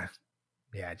 Yeah.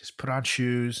 Yeah, just put on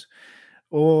shoes.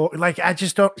 Or like, I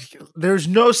just don't. There's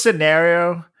no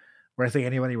scenario where I think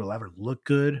anybody will ever look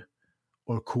good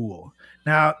or cool.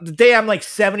 Now, the day I'm like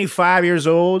 75 years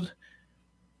old,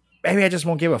 maybe I just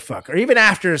won't give a fuck. Or even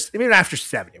after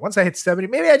 70. Once I hit 70,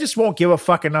 maybe I just won't give a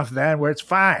fuck enough then where it's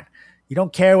fine. You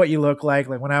don't care what you look like.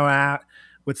 Like when I went out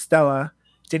with Stella,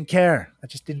 didn't care. I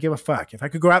just didn't give a fuck. If I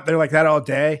could go out there like that all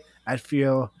day, I'd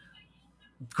feel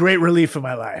great relief in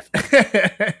my life.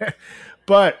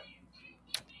 But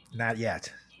not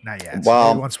yet. Not yet.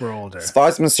 Well, so once we're older. As far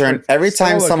as I'm concerned, every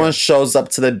time someone shows up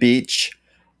to the beach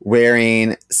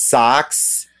wearing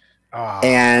socks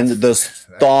and those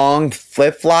thong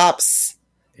flip-flops,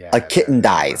 a kitten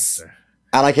dies.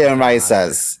 I like it when everybody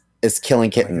says it's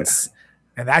killing kittens.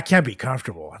 And that can't be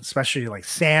comfortable, especially like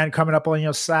sand coming up on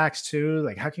your socks too.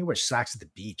 Like, how can you wear socks at the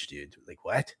beach, dude? Like,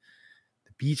 what?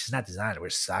 The beach is not designed to wear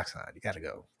socks on. You got to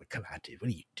go, like, come on, dude. What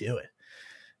are you doing?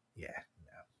 Yeah,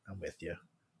 no, I'm with you.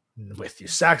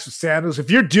 Socks with sandals.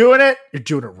 If you're doing it, you're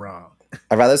doing it wrong.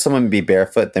 I'd rather someone be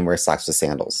barefoot than wear socks with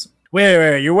sandals.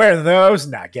 Wait. You're wearing those?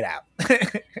 Nah, get out.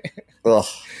 Ugh.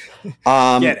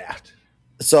 Get out.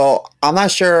 So I'm not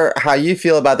sure how you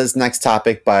feel about this next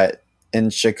topic, but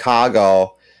in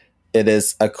Chicago, it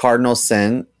is a cardinal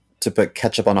sin to put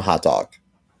ketchup on a hot dog.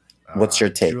 What's your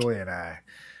take? Julie and I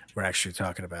were actually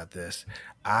talking about this.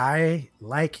 I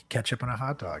like ketchup on a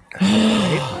hot dog.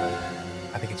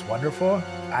 I think it's wonderful.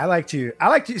 I like to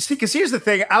see, because here's the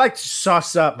thing. I like to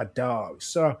sauce up my dogs.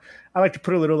 So I like to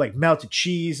put a little like melted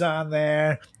cheese on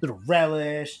there, little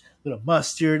relish, little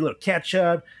mustard, little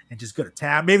ketchup, and just go to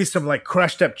town. Maybe some like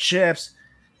crushed up chips,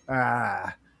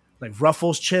 like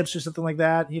Ruffles chips or something like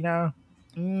that, you know?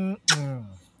 Mm-mm.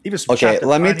 Even some Okay,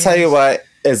 let me tell you what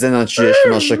is in a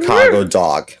traditional Chicago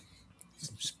dog.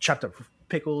 Some chopped up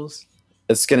pickles.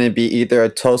 It's going to be either a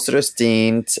toasted or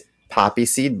steamed poppy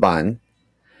seed bun.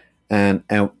 And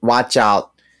watch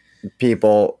out,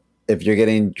 people, if you're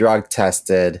getting drug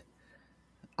tested,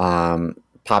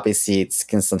 poppy seeds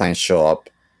can sometimes show up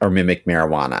or mimic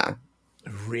marijuana.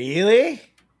 Really?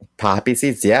 Poppy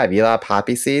seeds? Yeah, if you allow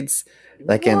poppy seeds,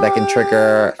 that can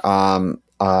trigger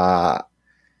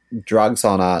drugs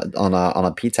on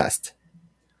a pee test.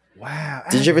 Wow.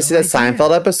 Did you ever see that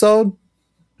Seinfeld episode?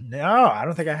 No, I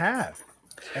don't think I have.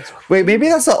 Wait, maybe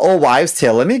that's an old wives'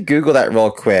 tale. Let me Google that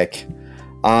real quick.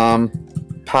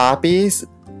 Poppies,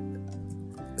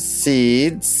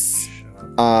 seeds,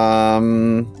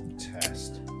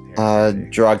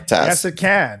 drug test. Yes, it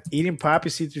can. Eating poppy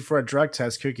seeds before a drug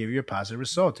test could give you a positive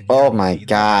result. And oh my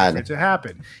God. For it to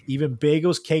happen. Even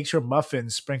bagels, cakes, or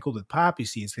muffins sprinkled with poppy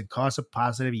seeds can cause a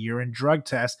positive urine drug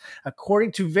test,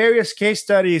 according to various case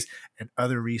studies and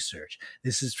other research.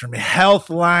 This is from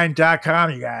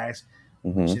healthline.com, you guys,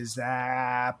 which is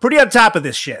pretty on top of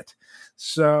this shit.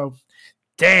 So,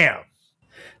 damn.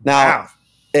 Now, wow.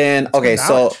 And okay,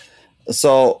 so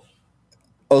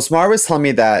Osmar was telling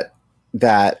me that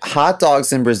hot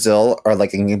dogs in Brazil are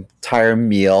like an entire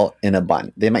meal in a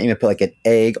bun. They might even put like an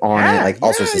egg on it, like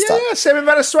all sorts of stuff. Yeah, same in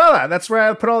Venezuela. That's where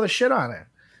I put all the shit on it.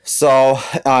 So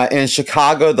in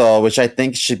Chicago, though, which I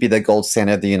think should be the gold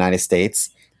standard of the United States,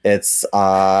 it's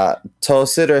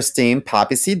toasted or steamed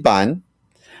poppy seed bun,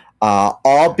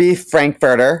 all beef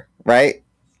Frankfurter, right?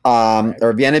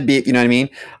 Or Vienna beef, you know what I mean?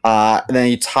 And then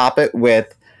you top it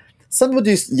with, some people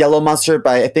do yellow mustard,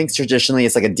 but I think traditionally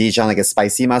it's like a Dijon, like a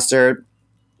spicy mustard.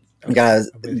 You got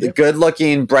a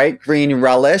good-looking bright green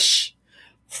relish,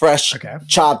 fresh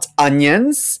chopped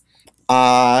onions,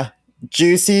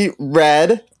 juicy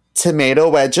red tomato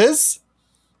wedges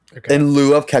in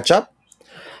lieu of ketchup.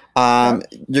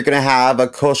 You're going to have a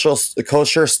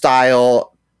kosher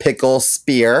style pickle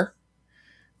spear.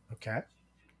 Okay.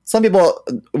 Some people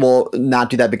will not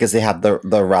do that because they have the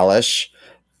relish.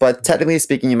 But technically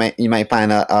speaking, you might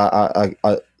find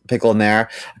a pickle in there.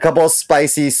 A couple of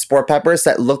spicy sport peppers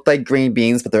that look like green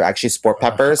beans, but they're actually sport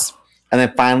peppers. And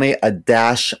then finally, a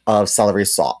dash of celery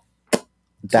salt.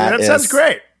 That sounds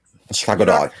great. A Chicago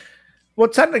dog. Well,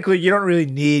 technically, you don't really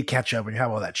need ketchup when you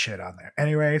have all that shit on there.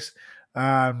 Anyways,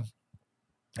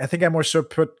 I think I more so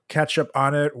put ketchup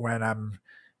on it when I'm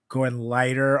going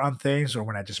lighter on things, or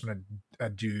when I just want to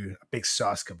do a big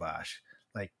sauce kibosh.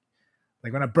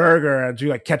 Like when a burger, I do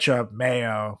like ketchup,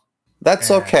 mayo,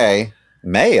 That's and okay.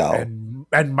 Mayo.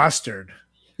 and mustard.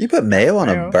 You put mayo on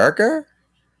Mayo. a burger?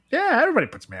 Yeah, everybody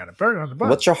puts mayo on a burger on the bun.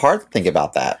 What's your heart think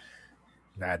about that?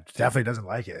 That definitely doesn't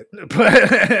like it.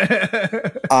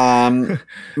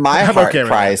 My I'm heart okay with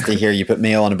cries that. to hear you put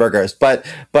mayo on burgers. But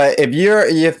if you're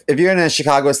in a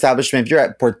Chicago establishment, if you're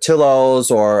at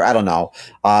Portillo's or I don't know,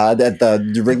 at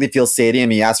the Wrigley Field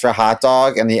Stadium, you ask for a hot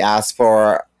dog and you ask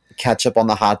for ketchup on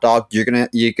the hot dog, you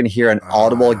can hear an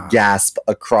audible gasp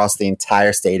across the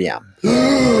entire stadium. I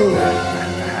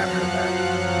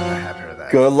have heard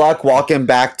that. Good luck walking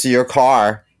back to your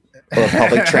car or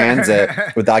public transit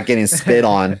without getting spit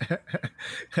on.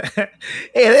 Hey,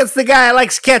 that's the guy that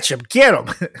likes ketchup. Get him.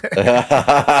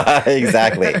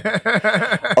 Exactly.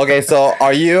 Okay, so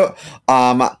are you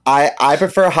I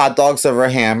prefer hot dogs over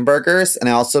hamburgers, and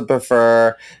I also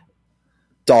prefer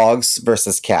dogs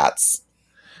versus cats.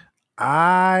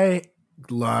 I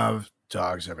love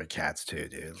dogs over cats too,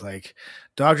 dude. Like,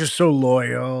 dogs are so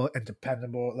loyal and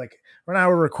dependable. Like, right now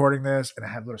we're recording this, and I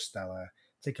have little Stella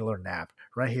take a little nap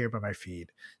right here by my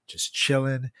feet, just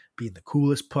chilling, being the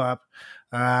coolest pup.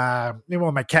 My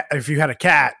cat. If you had a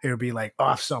cat, it would be like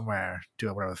off somewhere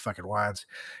doing whatever the fuck it wants.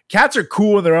 Cats are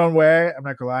cool in their own way. I'm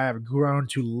not gonna lie. I've grown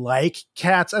to like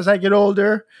cats as I get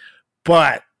older,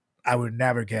 but I would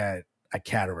never get a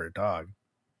cat over a dog.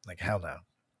 Like, hell no.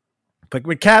 But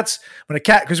with cats,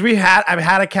 because I've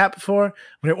had a cat before.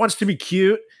 When it wants to be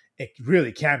cute, it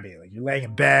really can be. Like, you're laying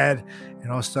in bed,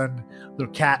 and all of a sudden, a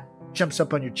little cat jumps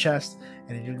up on your chest,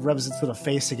 and it rubs its little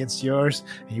face against yours,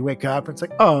 and you wake up, and it's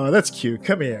like, oh, that's cute.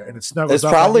 Come here, and it snuggles. It's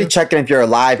up probably on you. checking if you're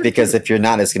alive, because if you're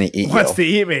not, it's going to eat Wants to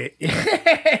you. eat me.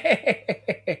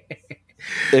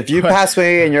 If you pass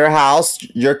away in your house,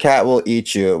 your cat will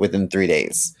eat you within 3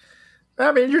 days.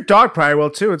 I mean, your dog probably will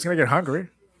too. It's gonna get hungry.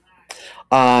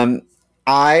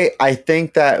 I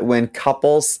think that when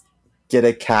couples get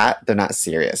a cat, they're not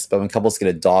serious. But when couples get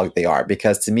a dog, they are.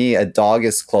 Because to me, a dog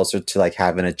is closer to like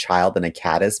having a child than a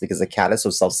cat is, because a cat is so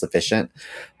self-sufficient.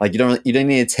 Like, you don't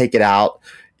need to take it out.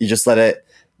 You just let it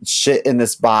shit in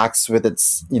this box with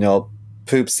its,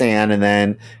 poop sand, and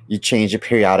then you change it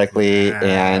periodically.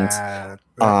 And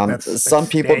some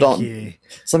people don't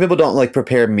like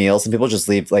prepare meals. Some people just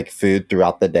leave like food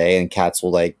throughout the day, and cats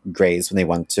will like graze when they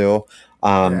want to.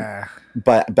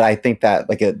 But I think that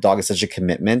like a dog is such a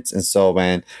commitment, and so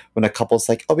when a couple's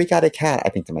like, oh, we got a cat, I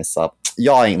think to myself,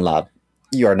 y'all ain't in love.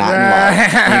 You are not in love.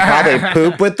 And you probably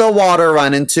poop with the water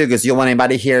running too, because you don't want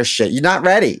anybody to hear shit. You're not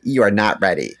ready. You are not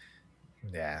ready.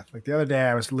 Yeah, like the other day,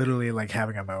 I was literally like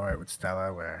having a moment with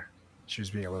Stella where she was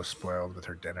being a little spoiled with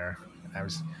her dinner, and I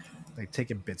was like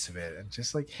taking bits of it and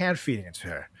just like hand feeding it to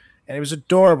her. And it was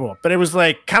adorable, but it was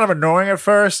like kind of annoying at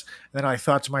first. And then I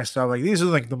thought to myself, like, these are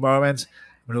like the moments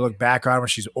I'm gonna look back on when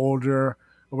she's older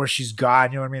or where she's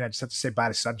gone. You know what I mean? I just have to say bye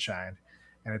to Sunshine.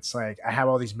 And it's like I have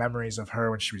all these memories of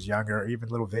her when she was younger, or even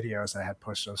little videos that I had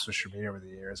posted on social media over the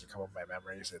years. A couple of my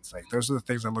memories. It's like those are the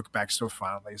things I look back so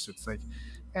fondly. So it's like,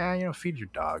 feed your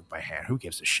dog by hand. Who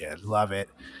gives a shit? Love it.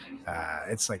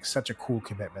 It's like such a cool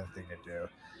commitment thing to do.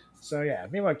 So yeah,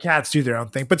 meanwhile, cats do their own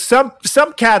thing, but some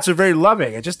cats are very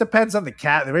loving. It just depends on the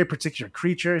cat. They're very particular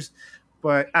creatures,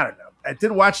 but I don't know. I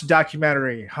did watch a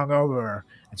documentary, Hungover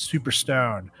and Super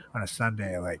Stoned, on a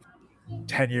Sunday like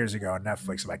 10 years ago on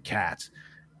Netflix about cats,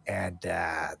 and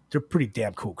they're pretty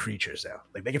damn cool creatures though.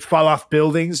 Like, they can fall off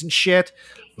buildings and shit,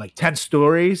 like 10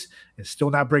 stories, and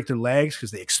still not break their legs because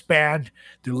they expand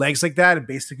their legs like that, and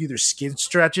basically their skin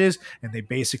stretches, and they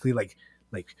basically like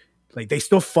they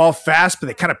still fall fast, but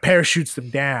they kind of parachutes them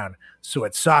down, so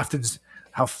it softens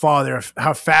how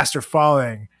fast they're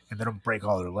falling, and they don't break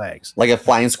all their legs. Like a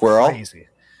flying squirrel? Crazy.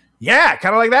 Yeah,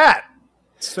 kind of like that.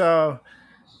 So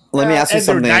let me ask you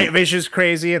something. Their night vision is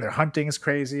crazy, and their hunting is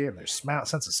crazy, and their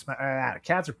sense of smell.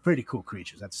 Cats are pretty cool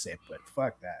creatures, that's safe, but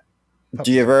fuck that.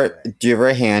 Do you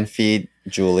ever hand feed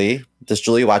Julie? Does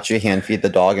Julie watch you hand feed the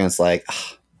dog and it's like,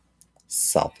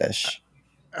 selfish?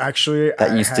 Actually,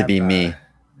 that used to be me.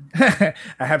 I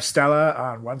have Stella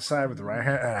on one side with the right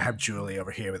hand, and I have Julie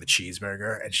over here with a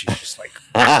cheeseburger, and she's just like,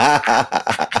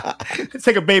 it's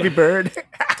like a baby bird.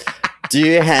 Do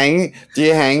you hang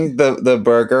the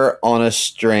burger on a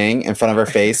string in front of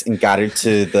her face and guide her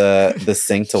to the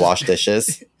sink to wash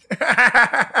dishes?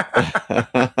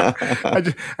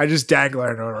 I just dangle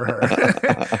her over her.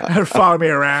 Her follow me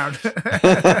around.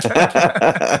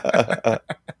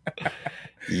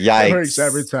 Yikes.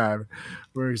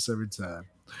 Works every time.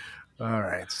 All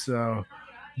right, so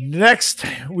Next,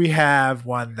 we have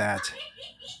one that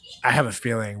I have a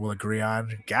feeling we'll agree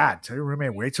on. God, tell your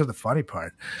roommate, wait till the funny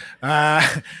part.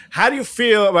 How do you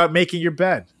feel about making your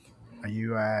bed? Are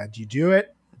you do you do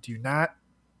it? Do you not?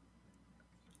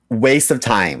 Waste of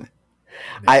time.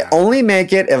 Yeah. I only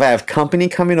make it if I have company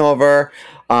coming over.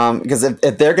 Because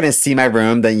if they're gonna see my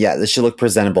room, then yeah, this should look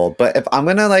presentable. But if I'm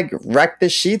gonna like wreck the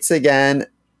sheets again,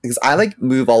 because I like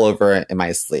move all over in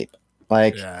my sleep.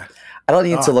 Like Yeah. I don't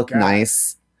need to look God.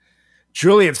 nice.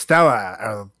 Julie and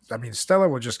Stella Stella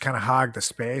will just kind of hog the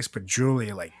space, but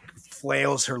Julie like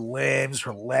flails her limbs,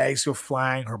 her legs go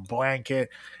flying, her blanket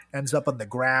ends up on the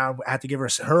ground. I had to give her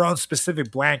her own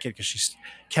specific blanket because she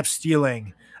kept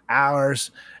stealing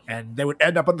ours, and they would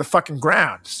end up on the fucking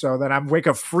ground. So then I'm wake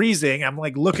up freezing. I'm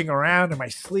like looking around in my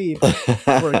sleep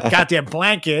for a goddamn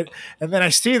blanket, and then I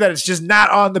see that it's just not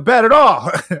on the bed at all.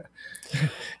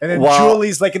 And then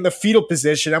Julie's like in the fetal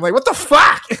position. I'm like, what the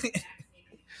fuck?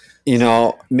 You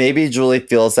know, maybe Julie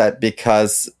feels that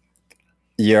because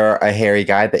you're a hairy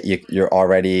guy that you're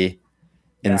already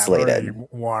insulated. I'm already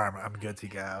warm. I'm good to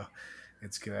go.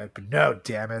 It's good. But no,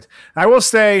 damn it. I will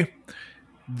say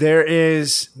there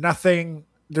is nothing,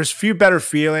 there's few better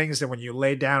feelings than when you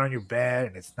lay down on your bed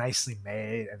and it's nicely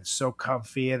made and it's so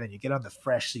comfy, and then you get on the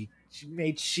freshly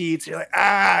made sheets. You're like,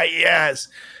 yes.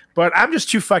 But I'm just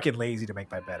too fucking lazy to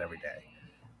make my bed every day.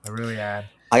 I really am.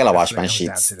 I gotta wash my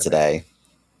sheets today.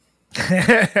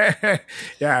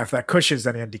 Yeah, if that cushion's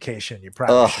any indication, you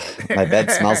probably should. My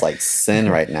bed smells like sin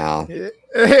right now.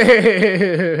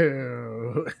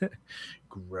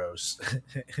 Gross.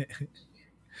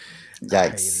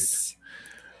 Yikes.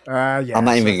 Yeah, I'm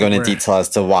not even going into detail as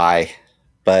to why,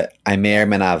 but I may or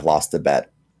may not have lost a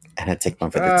bet, and I take one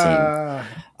for the team.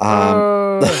 I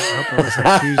hope it was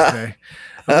on Tuesday.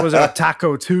 I hope it was on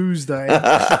Taco Tuesday.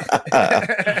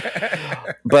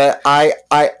 But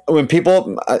when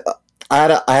people, I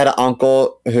had an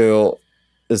uncle who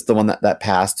is the one that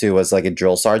passed, who was like a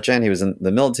drill sergeant. He was in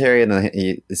the military, and then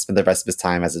he spent the rest of his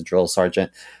time as a drill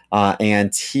sergeant.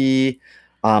 And he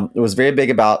was very big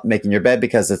about making your bed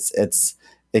because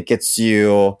it gets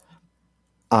you,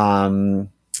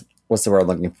 what's the word I'm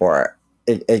looking for?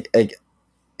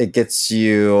 It gets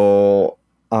you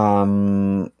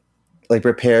like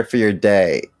prepared for your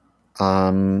day,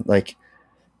 like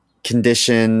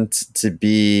conditioned to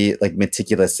be like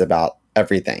meticulous about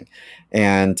everything.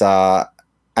 And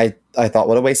I thought,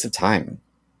 what a waste of time.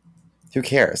 Who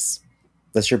cares?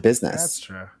 That's your business.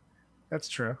 That's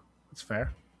true. That's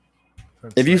fair.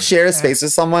 If you share a space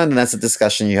with someone, then that's a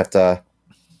discussion you have to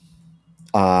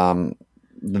then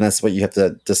that's what you have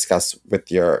to discuss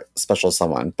with your special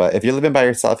someone. But if you're living by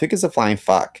yourself, who gives a flying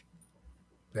fuck?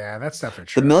 Yeah, that's definitely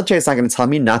true. The military is not going to tell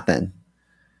me nothing.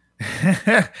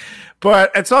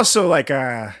 But it's also like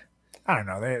I don't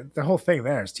know. The whole thing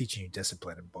there is teaching you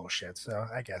discipline and bullshit. So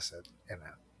I guess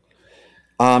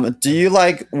do you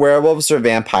like werewolves or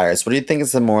vampires? What do you think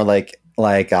is the more like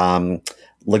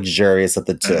luxurious of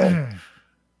the two?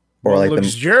 Or like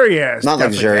luxurious, not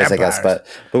luxurious, vampires. I guess, but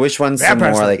which one's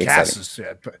vampires more like exciting?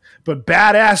 Shit. But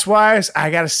badass wise, I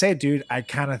gotta say, dude, I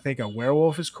kind of think a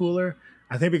werewolf is cooler.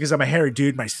 I think because I'm a hairy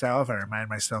dude myself, I remind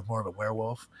myself more of a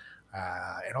werewolf,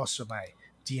 and also my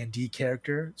D&D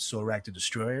character, Soulrack the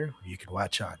Destroyer, who you can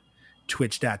watch on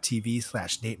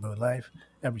twitch.tv/Nate Moonlife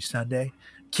every Sunday.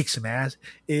 Kick some ass,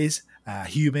 is a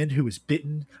human who was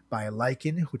bitten by a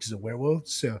lichen, which is a werewolf.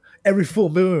 So every full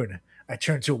moon, I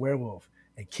turn to a werewolf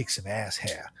and kick some ass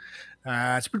hair.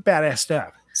 It's pretty badass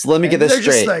stuff. So let me get this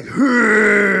straight. Like,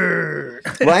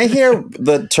 when I hear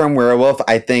the term werewolf,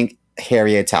 I think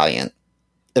hairy Italian,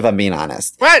 if I'm being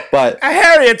honest. What? But a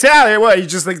hairy Italian? What? You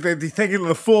just like the thinking of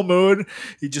the full moon?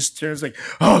 He just turns like,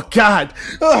 oh God!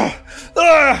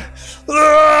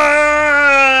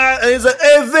 He's like,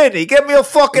 hey Vinny, get me a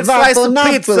fucking slice of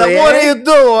pizza. What are you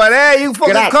doing? Hey, you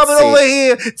fucking coming over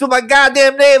here to my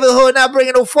goddamn neighborhood, not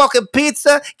bringing no fucking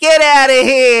pizza? Get out of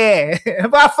here!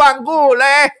 Vaffanculo,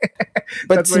 eh?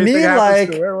 But to me,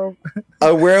 like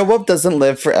a werewolf doesn't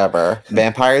live forever.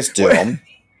 Vampires do.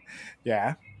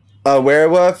 Yeah. A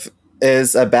werewolf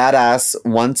is a badass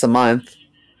once a month,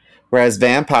 whereas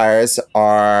vampires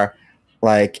are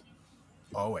like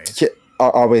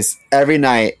always every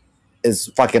night is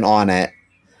fucking on it.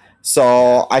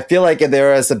 So I feel like if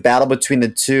there was a battle between the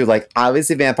two, like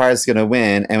obviously vampires is gonna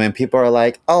win. And when people are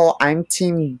like, "Oh, I'm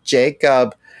Team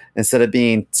Jacob," instead of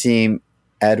being Team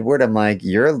Edward, I'm like,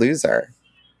 "You're a loser."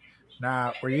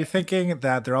 Nah, were you thinking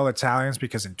that they're all Italians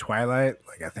because in Twilight,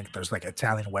 like I think there's like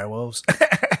Italian werewolves?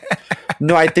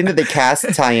 No, I think that they cast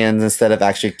Italians instead of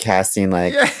actually casting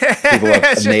like people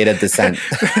of native descent.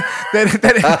 they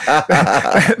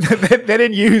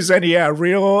didn't use any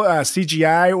real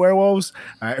CGI werewolves.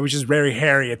 It was just very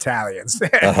hairy Italians.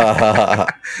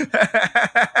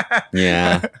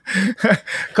 Yeah.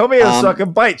 Come here,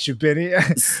 sucking bite you, Benny.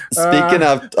 Speaking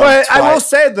of but I will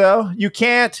say though, you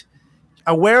can't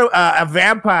a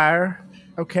vampire.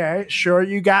 Okay, sure,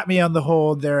 you got me on the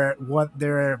whole. There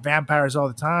are vampires all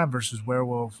the time versus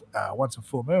werewolf once a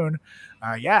full moon.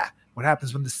 Yeah, what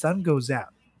happens when the sun goes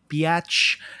out?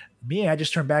 Biatch. Me, I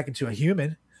just turned back into a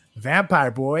human. Vampire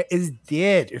boy is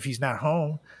dead if he's not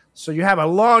home. So you have a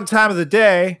long time of the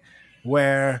day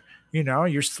where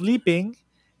you're sleeping,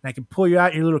 and I can pull you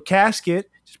out your little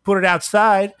casket, just put it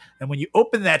outside, and when you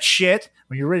open that shit,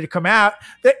 when you're ready to come out,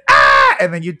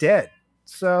 and then you're dead.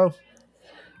 So.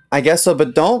 I guess so,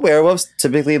 but don't werewolves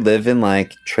typically live in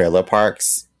like trailer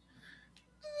parks?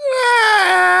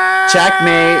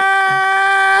 Checkmate.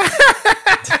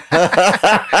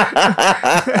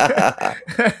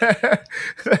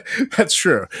 That's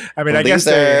true. I mean, I guess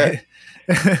they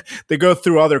go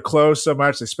through all their clothes so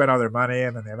much, they spend all their money,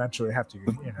 and then they eventually have to.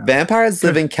 Vampires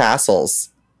live in castles.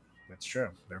 That's true.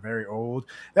 They're very old,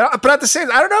 but at the same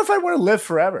time, I don't know if I want to live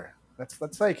forever.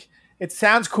 That's like, it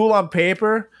sounds cool on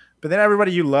paper. But then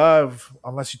everybody you love,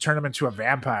 unless you turn them into a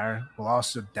vampire, will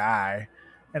also die.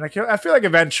 And I feel like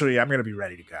eventually I'm going to be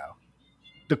ready to go.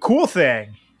 The cool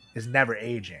thing is never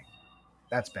aging.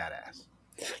 That's badass.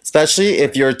 Especially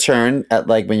if you're turned at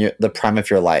like when you're the prime of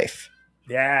your life.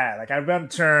 Yeah, like I've been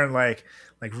turned like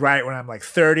right when I'm like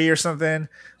 30 or something.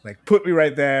 Like put me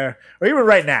right there. Or even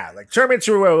right now. Like turn me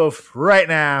into a werewolf right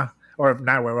now. Or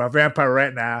not a werewolf, a vampire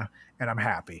right now. And I'm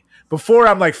happy. Before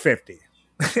I'm like 50.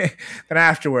 Then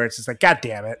afterwards, it's like, God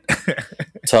damn it.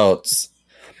 Totes.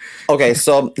 Okay,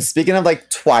 so speaking of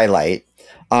like Twilight,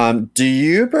 do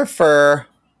you prefer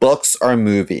books or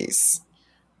movies?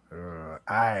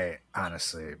 I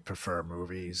honestly prefer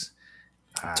movies.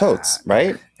 Totes,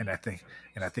 right? And I think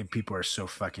people are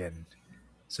such fucking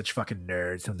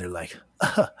nerds when they're like,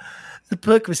 the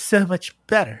book was so much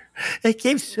better. It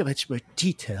gave so much more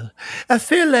detail. I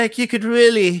feel like you could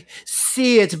really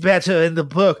see it better in the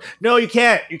book. No, you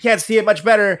can't. You can't see it much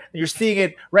better. You're seeing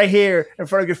it right here in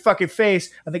front of your fucking face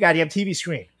on the goddamn TV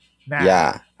screen. Now,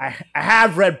 yeah. I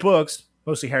have read books,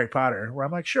 mostly Harry Potter, where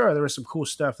I'm like, sure, there was some cool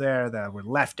stuff there that were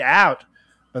left out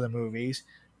of the movies,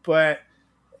 but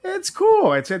it's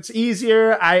cool. It's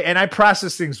easier. I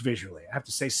process things visually. I have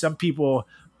to say, some people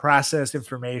process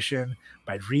information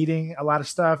by reading a lot of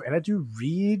stuff, and I do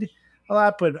read a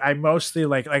lot, but I mostly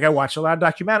like I watch a lot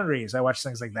of documentaries. I watch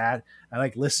things like that. I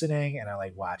like listening and I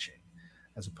like watching,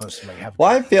 as opposed to like having. Well,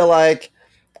 I feel like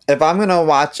if I'm gonna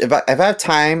watch, if I have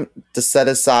time to set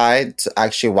aside to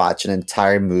actually watch an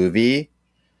entire movie,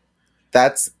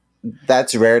 that's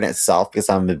rare in itself because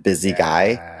I'm a busy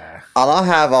guy. I'll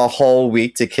have a whole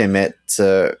week to commit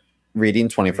to reading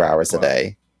 24 hours a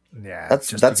day. Yeah,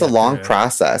 that's a long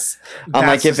process. I'm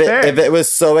like, if it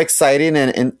was so exciting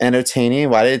and entertaining,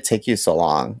 why did it take you so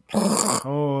long?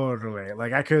 Totally.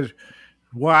 Like I could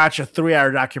watch a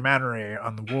 3-hour documentary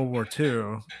on the World War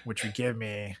II, which would give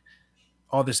me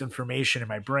all this information in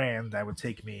my brain that would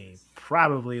take me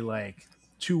probably like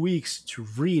 2 weeks to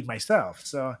read myself.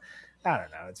 So I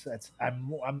don't know.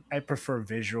 I prefer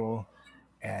visual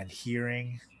and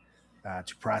hearing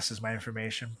to process my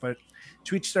information, but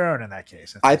to each their own in that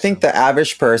case. I think the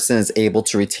average person is able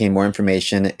to retain more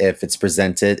information if it's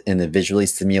presented in a visually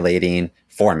stimulating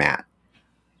format.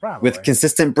 Probably. With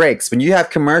consistent breaks. When you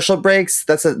have commercial breaks,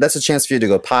 that's a chance for you to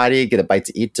go potty, get a bite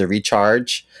to eat, to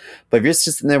recharge. But if you're just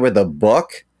sitting there with a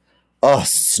book,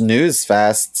 snooze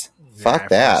fest. Yeah, Fuck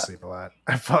that.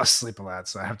 I fall asleep a lot,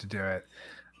 so I have to do it.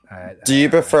 Do you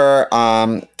prefer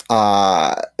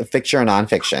fiction or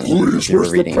nonfiction? You're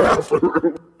reading.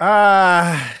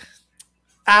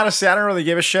 Honestly, I don't really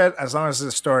give a shit as long as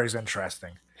the story's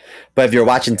interesting. But if you're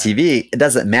watching TV, it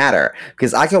doesn't matter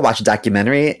because I could watch a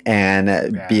documentary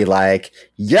and be like,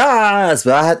 yes,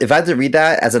 but if I had to read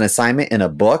that as an assignment in a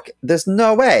book, there's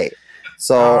no way.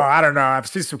 So I don't know. I've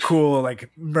seen some cool like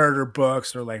murder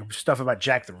books or like stuff about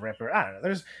Jack the Ripper. I don't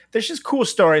know. There's just cool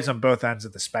stories on both ends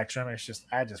of the spectrum. I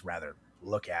just rather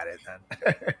look at it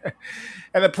then.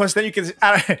 And then plus then you can just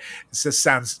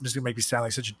gonna make me sound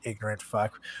like such an ignorant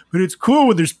fuck, but it's cool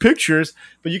when there's pictures,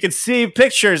 but you can see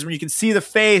pictures when you can see the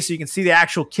face, you can see the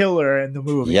actual killer in the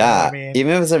movie. Yeah, you know what I mean?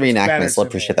 Even if it's a reenactment, I'll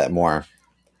appreciate that more.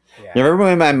 Yeah. You remember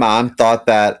when my mom thought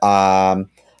that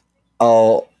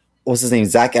what's his name,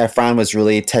 Zac Efron was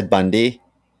really Ted Bundy?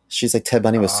 She's like, Ted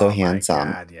Bundy was so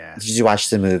handsome. God, yeah. Did you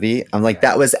watch the movie? I'm like,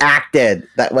 that was acted.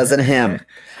 That wasn't him.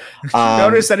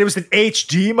 Notice that it was an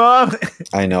HD mom.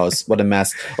 I know, what a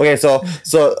mess. Okay, so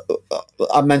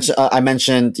I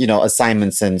mentioned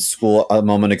assignments in school a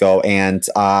moment ago, and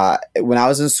when I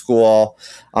was in school,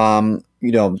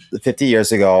 50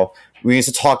 years ago, we used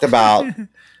to talk about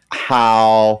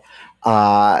how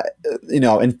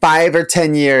in 5 or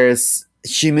 10 years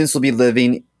humans will be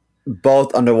living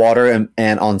both underwater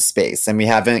and on space, and we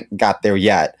haven't got there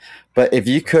yet. But if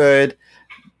you could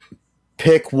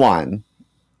pick one,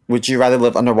 would you rather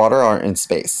live underwater or in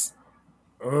space?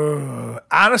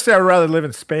 Honestly, I'd rather live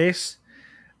in space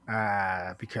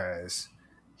because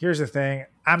here's the thing.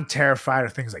 I'm terrified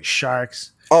of things like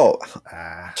sharks. Oh,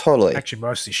 totally. Actually,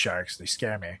 mostly sharks. They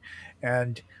scare me.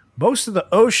 And most of the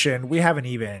ocean, we haven't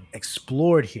even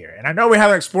explored here. And I know we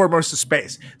haven't explored most of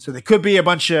space. So there could be a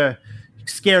bunch of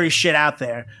scary shit out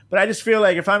there. But I just feel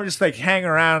like if I'm just like hanging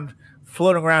around,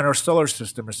 floating around our solar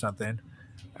system or something,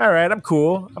 all right, I'm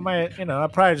cool. I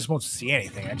probably just won't see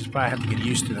anything. I just probably have to get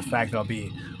used to the fact that I'll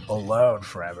be alone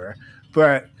forever.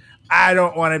 But I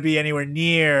don't want to be anywhere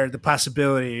near the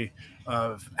possibility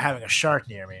of having a shark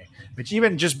near me. But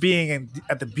even just being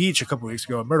at the beach a couple weeks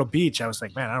ago, at Myrtle Beach, I was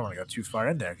like, man, I don't want to go too far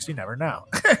in there because you never know.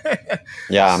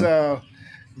 Yeah. So,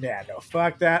 yeah, no,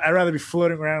 fuck that. I'd rather be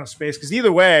floating around in space because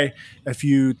either way, if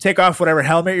you take off whatever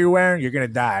helmet you're wearing, you're going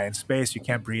to die. In space, you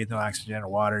can't breathe, no oxygen or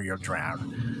water, you'll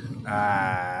drown.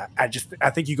 I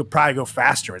think you could probably go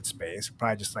faster in space.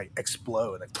 Probably just like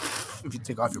explode if you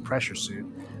take off your pressure suit.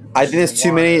 I think there's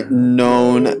too many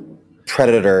known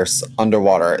predators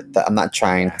underwater that I'm not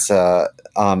trying to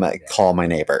call my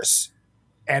neighbors.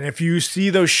 And if you see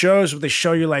those shows where they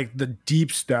show you like the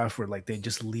deep stuff where like they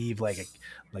just leave like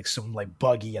some like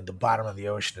buggy at the bottom of the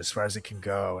ocean as far as it can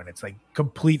go, and it's like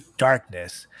complete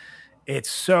darkness, it's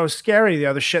so scary. The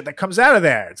other shit that comes out of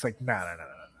there, it's like no.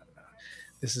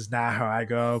 This is not how I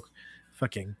go.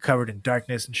 Fucking covered in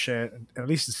darkness and shit. And at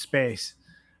least in space,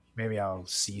 maybe I'll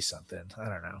see something. I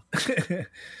don't know.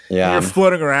 Yeah, you're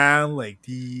floating around like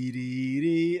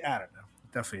dee. I don't know.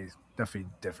 Definitely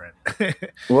different.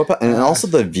 And also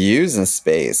the views in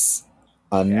space,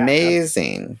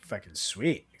 amazing. Yeah, fucking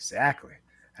sweet. Exactly.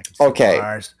 I can see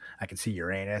Mars. I can see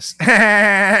Uranus.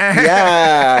 Yes,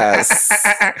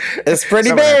 it's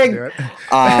pretty big.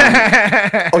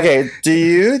 Okay, do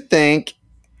you think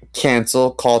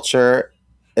cancel culture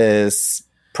is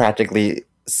practically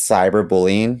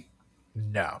cyberbullying?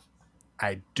 No,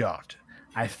 I don't.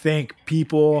 I think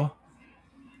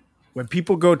when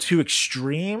people go too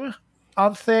extreme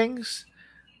on things,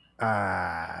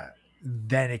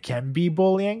 then it can be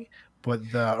bullying.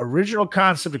 But the original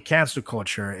concept of cancel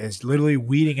culture is literally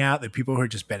weeding out the people who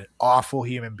have just been awful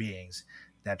human beings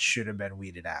that should have been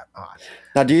weeded out on.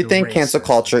 Now, do you think cancel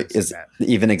culture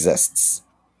even exists?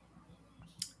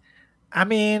 I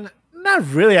mean, not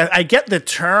really. I get the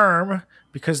term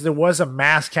because there was a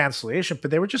mass cancellation,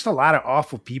 but there were just a lot of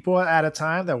awful people at a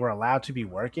time that were allowed to be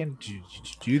working to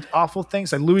do awful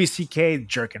things. Like Louis C.K.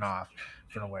 jerking off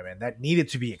for women that needed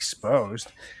to be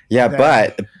exposed. Yeah,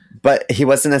 but he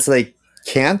wasn't necessarily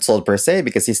canceled per se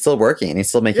because he's still working and he's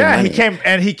still making money.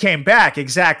 He came back.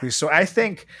 Exactly. So I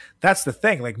think that's the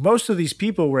thing. Like most of these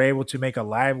people were able to make a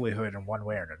livelihood in one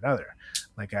way or another.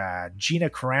 Like Gina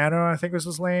Carano, I think was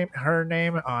her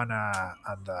name on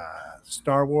the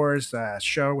Star Wars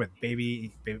show with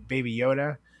Baby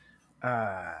Yoda.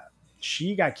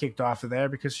 She got kicked off of there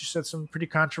because she said some pretty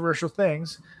controversial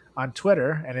things on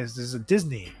Twitter, and this is a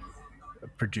Disney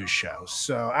produced show,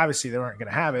 so obviously they weren't going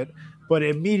to have it. But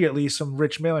immediately, some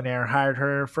rich millionaire hired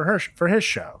her for his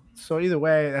show. So either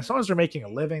way, as long as they're making a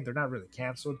living, they're not really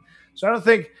canceled. So I don't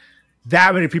think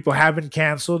that many people have been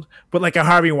canceled. But like a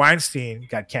Harvey Weinstein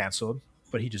got canceled,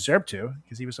 but he deserved to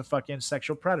because he was a fucking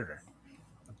sexual predator.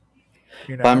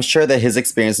 You know? But I'm sure that his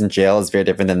experience in jail is very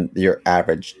different than your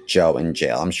average Joe in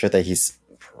jail. I'm sure that he's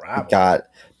got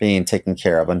being taken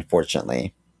care of,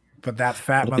 unfortunately. But that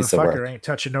fat motherfucker ain't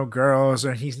touching no girls,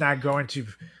 and he's not going to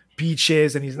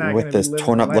beaches, and he's not with this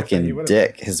torn up looking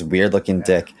dick, his weird looking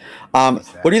dick. What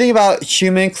do you think about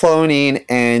human cloning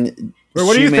and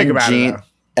what do you think about gene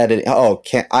editing?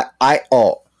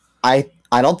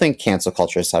 I don't think cancel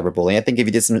culture is cyberbullying. I think if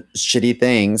you did some shitty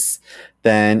things,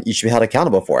 then you should be held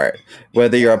accountable for it.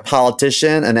 Whether you're a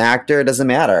politician, an actor, it doesn't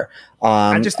matter.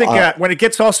 I just think when it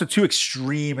gets also too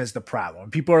extreme is the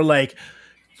problem. People are like,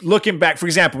 looking back, for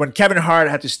example, when Kevin Hart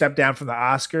had to step down from the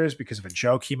Oscars because of a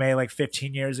joke he made like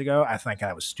 15 years ago, I think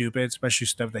that was stupid, especially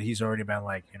stuff that he's already been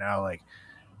like, like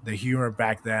the humor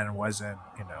back then wasn't,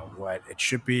 what it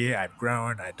should be. I've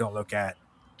grown. I don't look at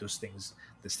those things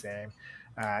the same.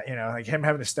 Like him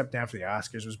having to step down for the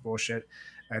Oscars was bullshit.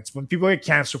 It's when people get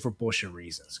canceled for bullshit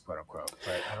reasons, quote unquote.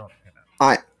 But I don't,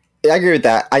 I agree with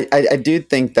that. I do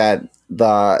think that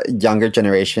the younger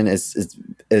generation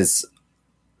is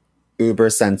uber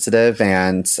sensitive,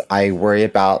 and I worry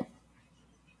about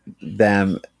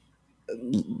them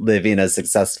living a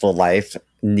successful life,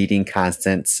 needing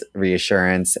constant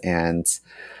reassurance and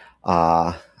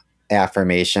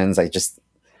affirmations. I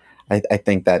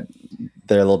think that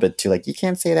they're a little bit too like, you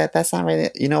can't say that. That's not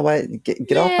right. You know what?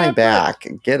 Get off my back.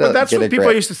 But that's what people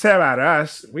grip. used to say about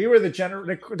us. We were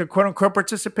the quote unquote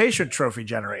participation trophy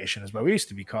generation, is what we used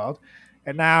to be called.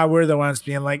 And now we're the ones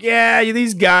being like, yeah,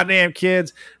 these goddamn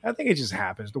kids. I think it just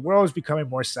happens. The world is becoming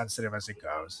more sensitive as it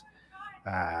goes,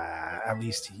 at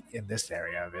least in this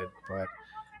area of it.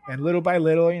 And little by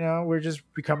little, we're just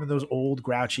becoming those old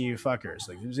grouchy fuckers.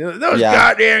 Like those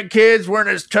goddamn kids weren't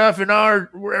as tough as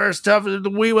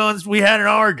the wee ones we had in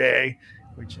our day.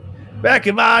 Which, back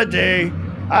in my day,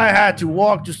 I had to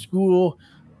walk to school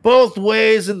both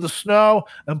ways in the snow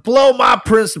and blow my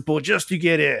principal just to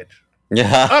get in.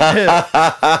 Uphill.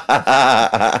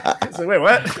 So wait,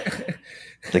 what?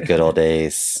 The good old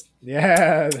days.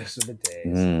 Yeah, those are the days.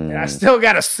 And I still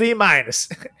got a C-.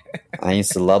 I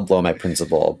used to love blow my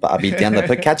principal, but I'd be damned to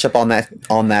put ketchup on that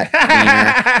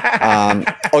cleaner.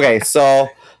 Okay, so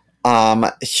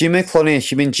human cloning and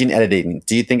human gene editing.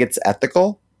 Do you think it's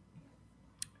ethical?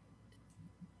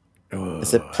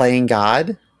 Is it playing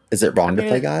God? Is it wrong to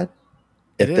play God?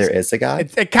 If there is a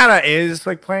God? It kind of is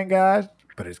like playing God,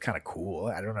 but it's kind of cool.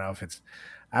 I don't know.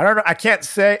 I can't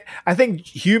say. I think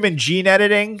human gene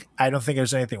editing, I don't think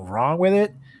there's anything wrong with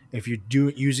it if you're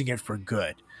using it for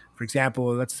good. For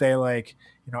example, let's say I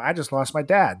just lost my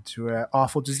dad to an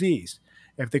awful disease.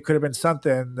 If there could have been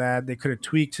something that they could have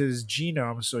tweaked his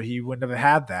genome so he wouldn't have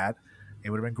had that,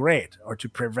 it would have been great. Or to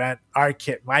prevent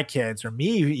my kids, or me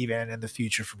even in the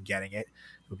future from getting it,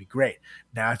 it would be great.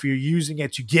 Now, if you're using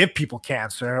it to give people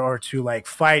cancer or to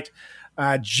fight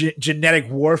genetic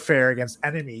warfare against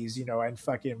enemies, and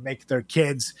fucking make their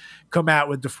kids come out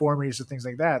with deformities or things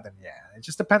like that, then yeah, it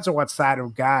just depends on what side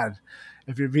of God.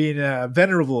 If you're being a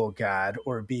venerable God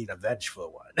or being a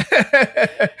vengeful one.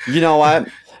 You know what?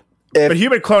 But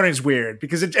human cloning is weird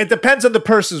because it depends on the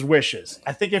person's wishes.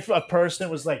 I think if a person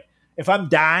was like, if I'm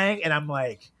dying and I'm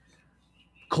like,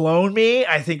 clone me,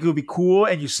 I think it would be cool.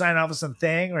 And you sign off on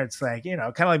something where it's like, kind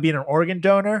of like being an organ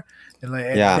donor. And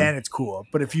then it's cool.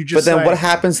 But if you just. But then what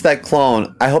happens to that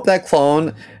clone? I hope that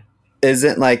clone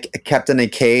isn't kept in a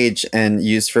cage and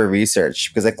used for research,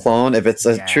 because a clone, if it's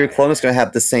a true clone, it's going to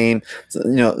have the same,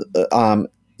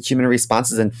 human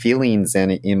responses and feelings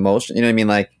and emotion. You know what I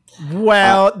mean?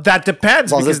 Well, that depends.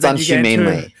 As long as it's done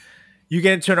humanely. You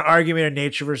get into an argument of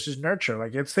nature versus nurture.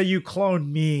 Like, let's say you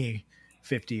clone me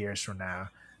 50 years from now,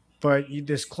 but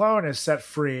this clone is set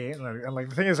free. And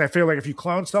the thing is, I feel like if you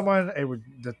clone someone,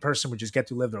 the person would just get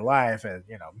to live their life and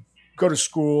go to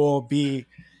school, be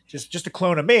just a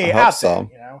clone of me out there.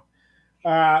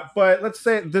 But let's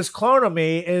say this clone of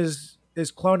me is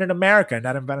cloned in America,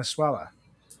 not in Venezuela.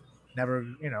 Never,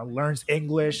 learns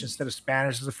English instead of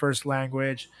Spanish as a first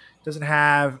language. Doesn't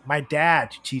have my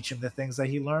dad to teach him the things that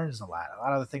he learns a lot. A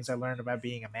lot of the things I learned about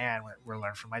being a man were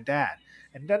learned from my dad.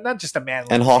 And not just a man.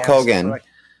 And Hulk Hogan.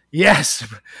 Yes.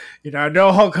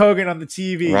 No Hulk Hogan on the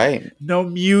TV. Right. No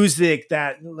music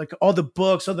all the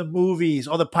books, all the movies,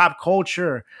 all the pop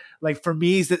culture. For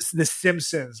me, The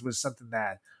Simpsons was something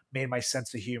that made my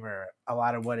sense of humor a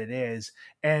lot of what it is.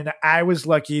 And I was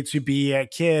lucky to be a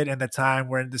kid in the time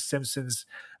when The Simpsons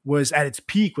was at its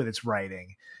peak with its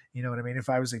writing. You know what I mean? If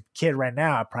I was a kid right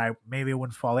now, maybe I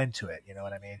wouldn't fall into it. You know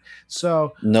what I mean?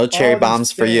 So no cherry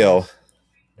bombs for you.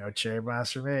 No cherry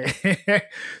bombs for me.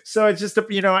 So it's just,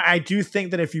 I do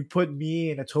think that if you put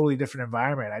me in a totally different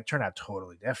environment, I turn out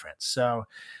totally different. So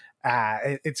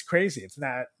it's crazy. It's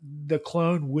not, the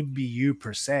clone wouldn't be you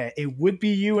per se. It would be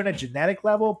you in a genetic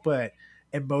level, but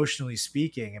emotionally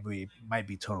speaking, it might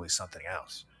be totally something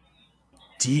else.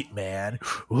 Deep, man.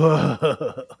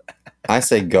 Whoa. I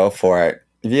say go for it.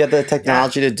 If you have the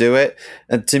technology to do it,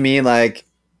 to me,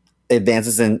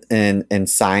 advances in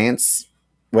science,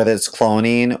 whether it's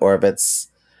cloning or if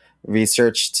it's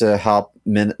research to help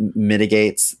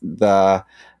mitigate the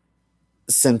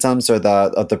symptoms or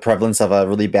the prevalence of a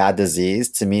really bad disease,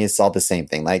 to me, it's all the same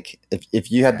thing.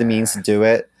 If you have the means to do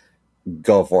it,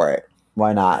 go for it.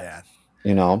 Why not? Yeah.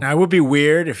 Now, it would be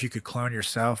weird if you could clone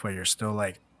yourself while you're still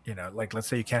let's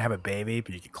say you can't have a baby,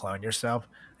 but you could clone yourself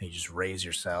and you just raise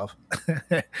yourself.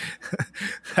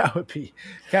 That would be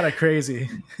kind of crazy.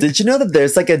 Did you know that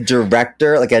there's a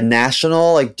director, a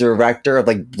national director of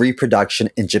reproduction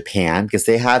in Japan, because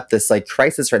they have this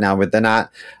crisis right now where they're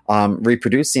not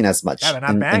reproducing as much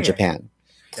in Japan.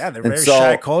 Yeah, they're very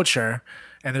shy culture.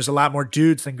 And there's a lot more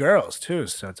dudes than girls too,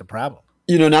 so it's a problem.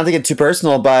 Not to get too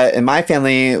personal, but in my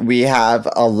family, we have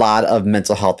a lot of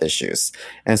mental health issues.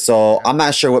 And so I'm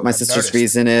not sure what my sister's noticed.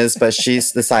 reason is, but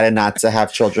she's decided not to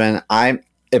have children.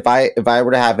 If I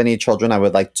were to have any children, I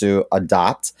would like to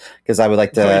adopt because I would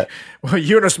like to. Well,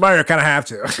 you and Osmar kind of have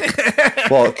to.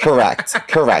 Well, correct.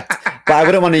 But I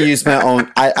wouldn't want to use my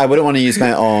own. I wouldn't want to use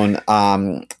my own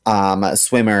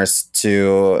swimmers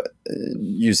to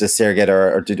use a surrogate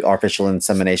or do artificial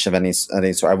insemination of any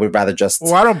sort. I would rather just.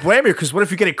 Well, I don't blame you because what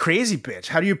if you get a crazy bitch?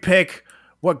 How do you pick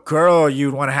what girl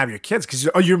you'd want to have your kids? Because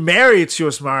you're married to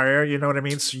Osmar, you know what I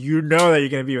mean? So you know that you're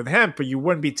going to be with him, but you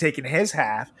wouldn't be taking his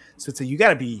half. So it's you got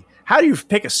to be. How do you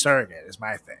pick a surrogate? Is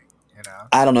my thing.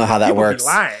 I don't know how that People works. Be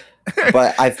lying.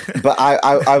 but I think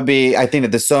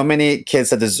that there's so many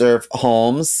kids that deserve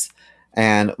homes,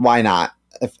 and why not?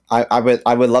 If I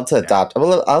would love to adopt. I would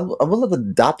love to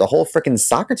adopt a whole freaking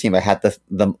soccer team. I had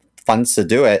the funds to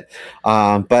do it.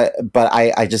 But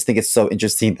I just think it's so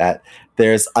interesting that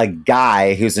there's a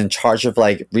guy who's in charge of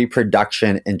like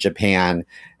reproduction in Japan.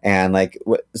 And like,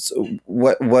 what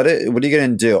are you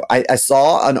going to do? I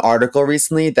saw an article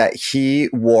recently that he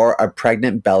wore a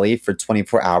pregnant belly for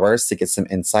 24 hours to get some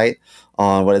insight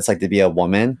on what it's like to be a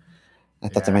woman. I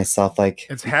thought to myself, like,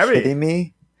 it's you heavy. kidding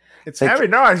me? It's like, heavy.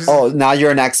 No, now you're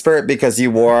an expert because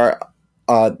you wore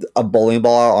a bowling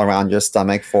ball around your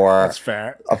stomach that's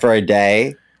fair. for a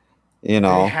day. They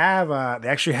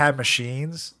actually have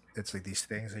machines. It's like these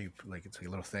things that it's like a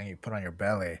little thing you put on your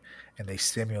belly and they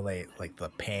simulate like the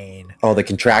pain. Oh, the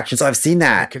contractions. Oh, I've seen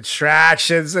that. The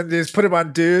contractions, and they just put them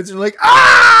on dudes and like,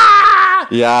 ah!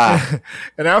 Yeah.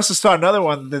 And I also saw another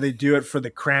one that they do it for the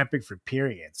cramping for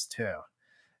periods too.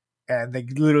 And they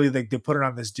literally they put it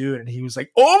on this dude and he was like,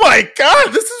 oh my God,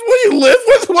 this is what you live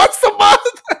with once a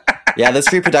month. Yeah,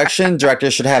 this reproduction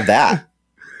director should have that.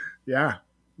 Yeah.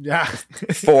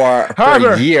 For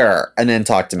a year and then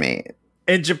talk to me.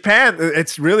 In Japan,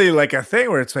 it's really like a thing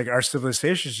where it's like our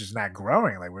civilization is just not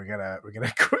growing. Like we're gonna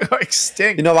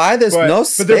extinct. You know why? There's no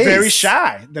space. But they're very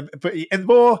shy.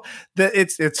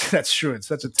 That's true. It's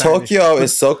such a Tokyo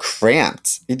is so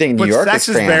cramped. You think New York sex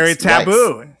is cramped? Very taboo.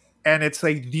 Yikes. And it's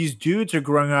like these dudes are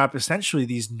growing up. Essentially,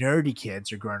 these nerdy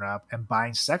kids are growing up and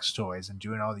buying sex toys and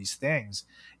doing all these things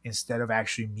instead of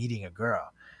actually meeting a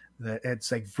girl. It's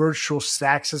like virtual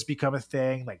sex has become a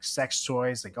thing. Like sex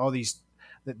toys, like all these.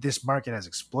 This market has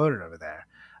exploded over there.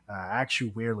 I actually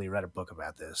weirdly read a book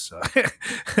about this. So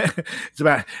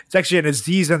it's actually an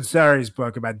Aziz Ansari's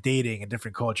book about dating in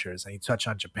different cultures. And you touch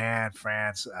on Japan,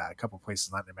 France, a couple of places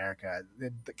in Latin America,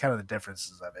 kind of the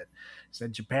differences of it. So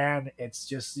in Japan, it's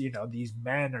just, these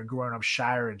men are growing up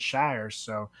shyer and shyer.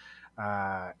 So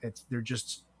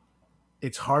it's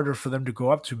harder for them to go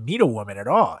up to meet a woman at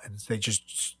all. And they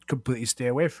just completely stay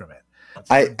away from it.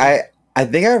 I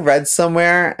think I read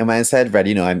somewhere, and when I said read,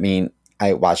 I mean,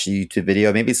 I watched a YouTube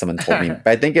video. Maybe someone told me, but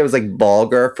I think it was like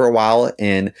vulgar for a while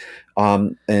in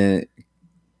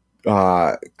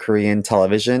Korean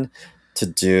television to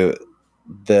do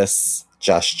this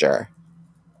gesture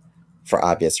for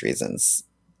obvious reasons.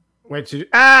 Wait,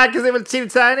 because they were teeny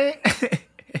tiny?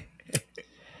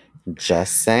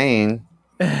 Just saying.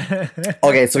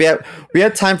 Okay, so we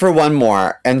have time for one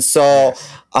more, and so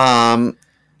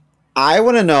I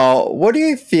want to know, what do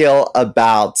you feel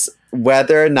about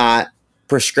whether or not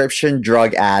prescription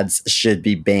drug ads should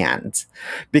be banned?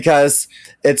 Because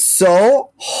it's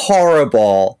so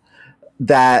horrible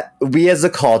that we as a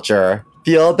culture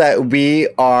feel that we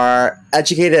are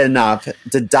educated enough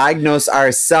to diagnose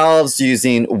ourselves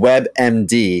using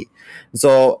WebMD.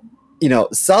 So,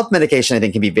 self-medication, I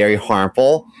think, can be very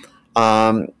harmful.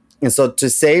 And so to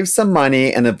save some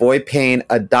money and avoid paying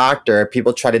a doctor,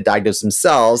 people try to diagnose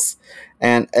themselves,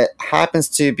 and it happens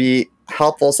to be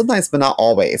helpful sometimes, but not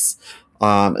always.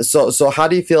 So how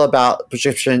do you feel about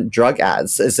prescription drug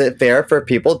ads? Is it fair for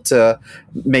people to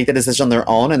make the decision on their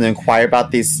own and inquire about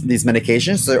these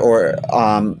medications, or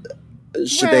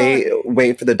should they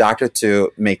wait for the doctor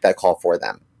to make that call for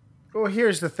them? Well,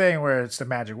 here's the thing where it's the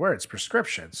magic word. It's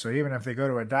prescription. So even if they go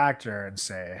to a doctor and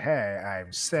say, hey,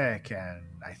 I'm sick and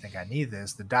I think I need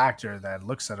this, the doctor then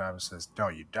looks at them and says, no,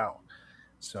 you don't.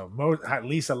 So at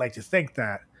least I like to think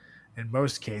that in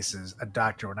most cases, a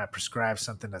doctor will not prescribe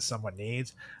something that someone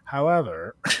needs.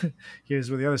 However,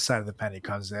 here's where the other side of the penny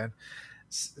comes in.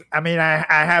 I mean, I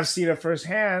have seen it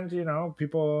firsthand,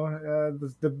 people,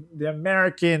 the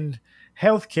American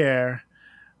healthcare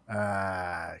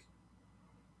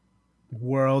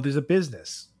world is a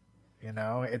business.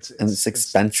 It's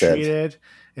expensive.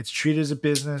 It's treated as a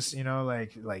business.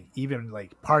 Like even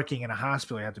like parking in a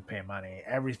hospital, you have to pay money.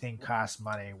 Everything costs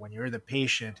money. When you're the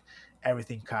patient,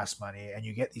 everything costs money, and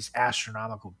you get these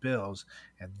astronomical bills,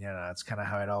 and it's kind of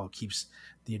how it all keeps,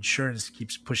 the insurance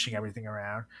keeps pushing everything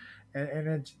around,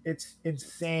 and it's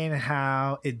insane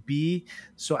how it be.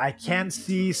 So I can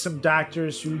see some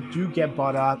doctors who do get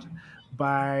bought up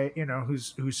by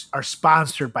who's are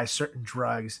sponsored by certain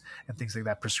drugs and things like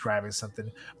that, prescribing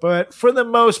something. But for the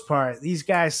most part, these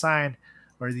guys and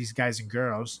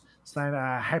girls sign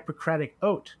a Hippocratic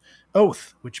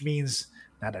oath, which means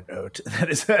not an oath.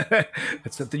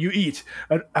 That's something you eat.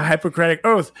 A Hippocratic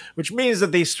oath, which means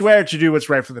that they swear to do what's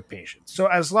right for the patient. So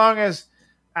as long as,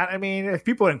 I mean, if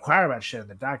people inquire about shit and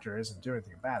the doctor isn't doing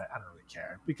anything about it, I don't really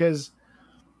care, because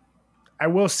I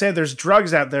will say there's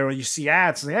drugs out there where you see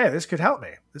ads like, hey, this could help me.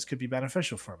 This could be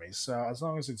beneficial for me. So as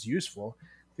long as it's useful,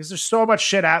 because there's so much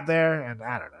shit out there, and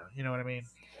I don't know. You know what I mean?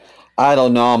 I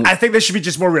don't know. I think they should be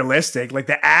just more realistic. Like,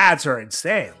 the ads are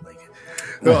insane. Like,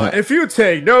 if you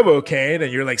take Novocaine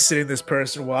and you're like sitting this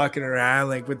person walking around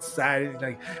like with side,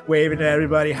 like waving to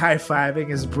everybody, high-fiving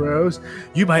his bros,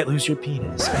 you might lose your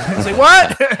penis. It's like,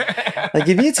 what? Like,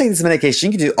 if you take this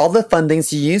medication, you can do all the fun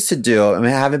things you used to do and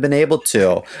haven't been able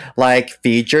to, like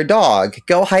feed your dog,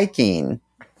 go hiking,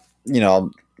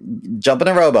 jump in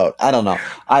a rowboat. I don't know.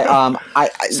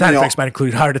 Side effects might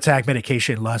include heart attack,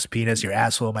 medication, lost penis, your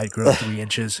asshole might grow 3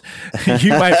 inches. You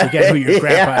might forget who your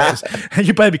grandpa is, and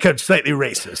you might become slightly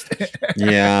racist.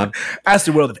 Yeah. Ask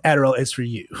the world if Adderall is for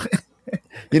you.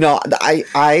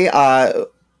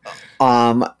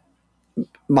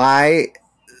 My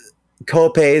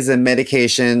co-pays and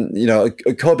medication,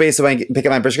 co-pays when I pick up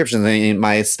my prescriptions. I mean,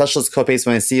 my specialist co-pays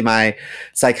when I see my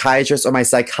psychiatrist or my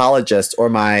psychologist or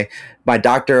my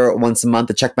doctor once a month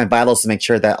to check my vitals to make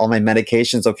sure that all my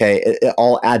medication's okay. It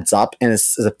all adds up, and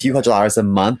it's a few $100s a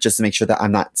month just to make sure that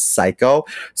I'm not psycho.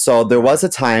 So there was a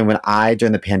time when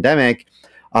during the pandemic,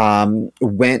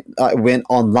 went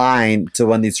online to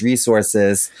one of these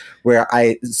resources where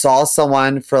I saw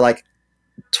someone for like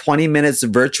 20 minutes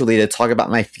virtually to talk about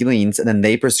my feelings, and then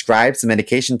they prescribed some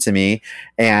medication to me,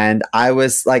 and I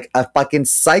was like a fucking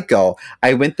psycho.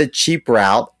 I went the cheap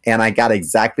route and I got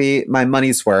exactly my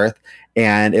money's worth,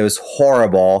 and it was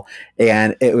horrible,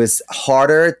 and it was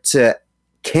harder to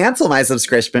cancel my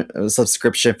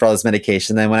subscription for all this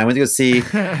medication. Then when I went to go see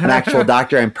an actual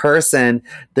doctor in person,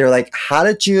 they were like, how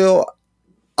did you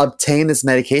obtain this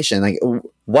medication? Like,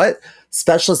 what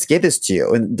specialist gave this to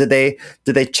you? And did they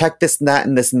check this and that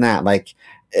and this and that? Like,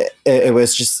 it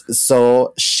was just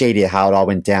so shady how it all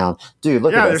went down. Dude,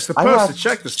 look at this. They're supposed to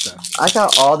check this stuff. I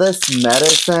got all this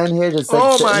medicine here. Just like,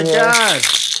 oh my God.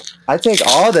 I take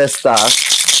all this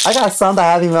stuff. I got some that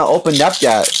I haven't even opened up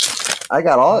yet. I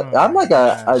got all. I'm like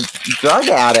a drug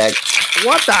addict.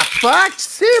 What the fuck,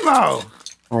 Simo?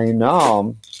 I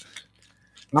know.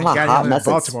 I'm a hot mess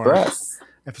express.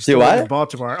 If you still live in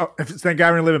Baltimore, thank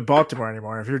God we don't live in Baltimore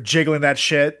anymore. If you're jiggling that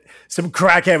shit, some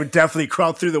crackhead would definitely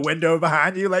crawl through the window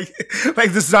behind you, like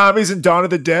the zombies in Dawn of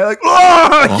the Dead. Like,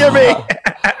 oh, give me.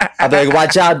 I'll be like,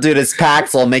 watch out, dude. This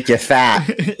Pax will make you fat.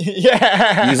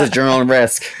 Yeah. Use at your own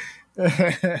risk.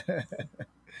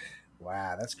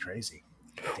 Wow, that's crazy.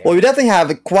 Well, we definitely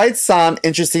have quite some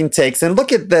interesting takes. And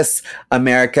look at this,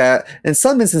 America. In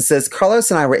some instances,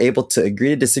 Carlos and I were able to agree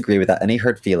to disagree without any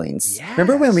hurt feelings. Yes,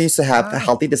 remember when we used to have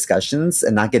healthy discussions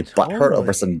and not get butthurt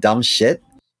over some dumb shit?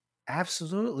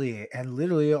 Absolutely. And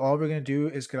literally all we're going to do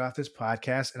is get off this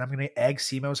podcast, and I'm going to egg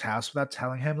Simo's house without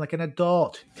telling him like an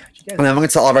adult. And then I'm going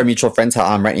to tell all of our mutual friends how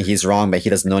I'm right and he's wrong, but he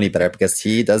doesn't know any better because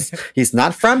he's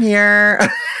not from here.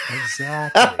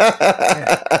 Exactly.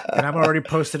 Yeah. And I'm already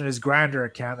posted in his Grindr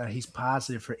account that he's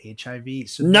positive for HIV.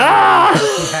 So no!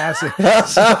 He has it.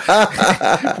 So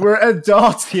we're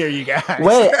adults here, you guys.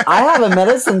 Wait, I have a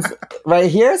medicine right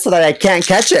here so that I can't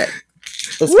catch it.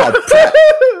 It's called PrEP.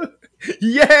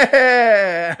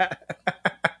 Yeah.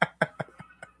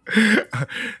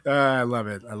 I love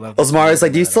it. I love it. Osmar's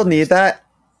like, do you still need that?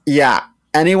 Yeah.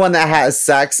 Anyone that has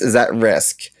sex is at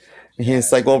risk. And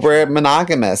he's like, well, we're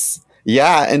monogamous.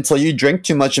 Yeah, until you drink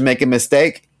too much and make a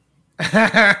mistake. I'm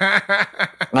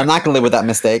not gonna live with that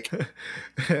mistake.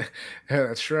 Yeah,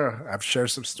 that's true. I've shared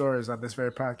some stories on this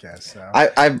very podcast. So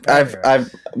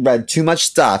I've read too much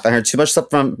stuff. I heard too much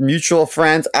stuff from mutual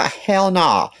friends. Hell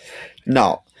no.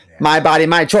 No. My body,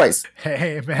 my choice.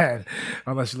 Hey, man.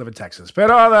 Unless you live in Texas.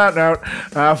 But on that note,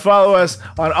 follow us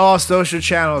on all social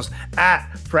channels at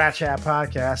Frat Chat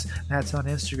Podcast. That's on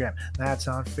Instagram. That's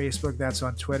on Facebook. That's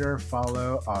on Twitter.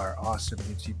 Follow our awesome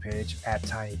YouTube page at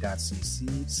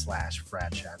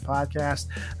tiny.cc/Frat Chat Podcast.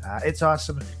 It's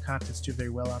awesome. Content's doing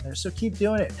very well on there. So keep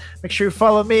doing it. Make sure you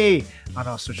follow me on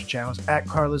all social channels at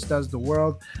Carlos Does the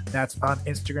World. That's on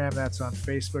Instagram. That's on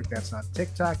Facebook. That's on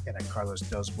TikTok. And at Carlos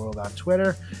Does World on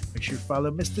Twitter. Make sure you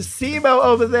follow Mr. Simo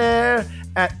over there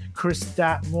at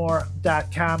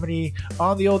chris.moore.comedy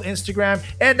on the old Instagram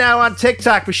and now on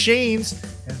TikTok machines.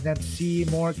 And then see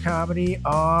more comedy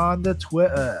on the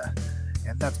Twitter.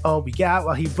 And that's all we got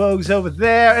while he vogues over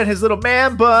there in his little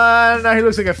man bun. Now he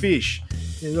looks like a fish.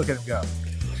 Yeah, look at him go.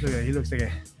 He looks like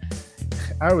a...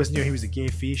 I always knew he was a gay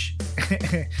fish.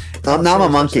 Now I'm a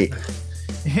monkey.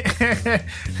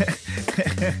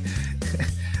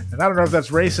 And I don't know if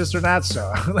that's racist or not,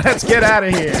 so let's get out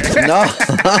of here. No.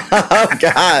 Oh,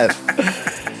 God.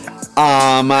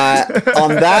 On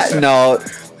that note,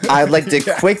 I'd like to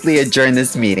quickly adjourn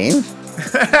this meeting.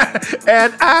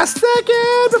 And a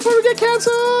second before we get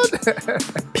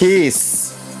canceled.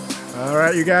 Peace. All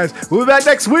right, you guys. We'll be back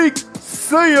next week.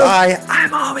 See ya. Bye.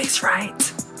 I'm always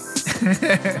right.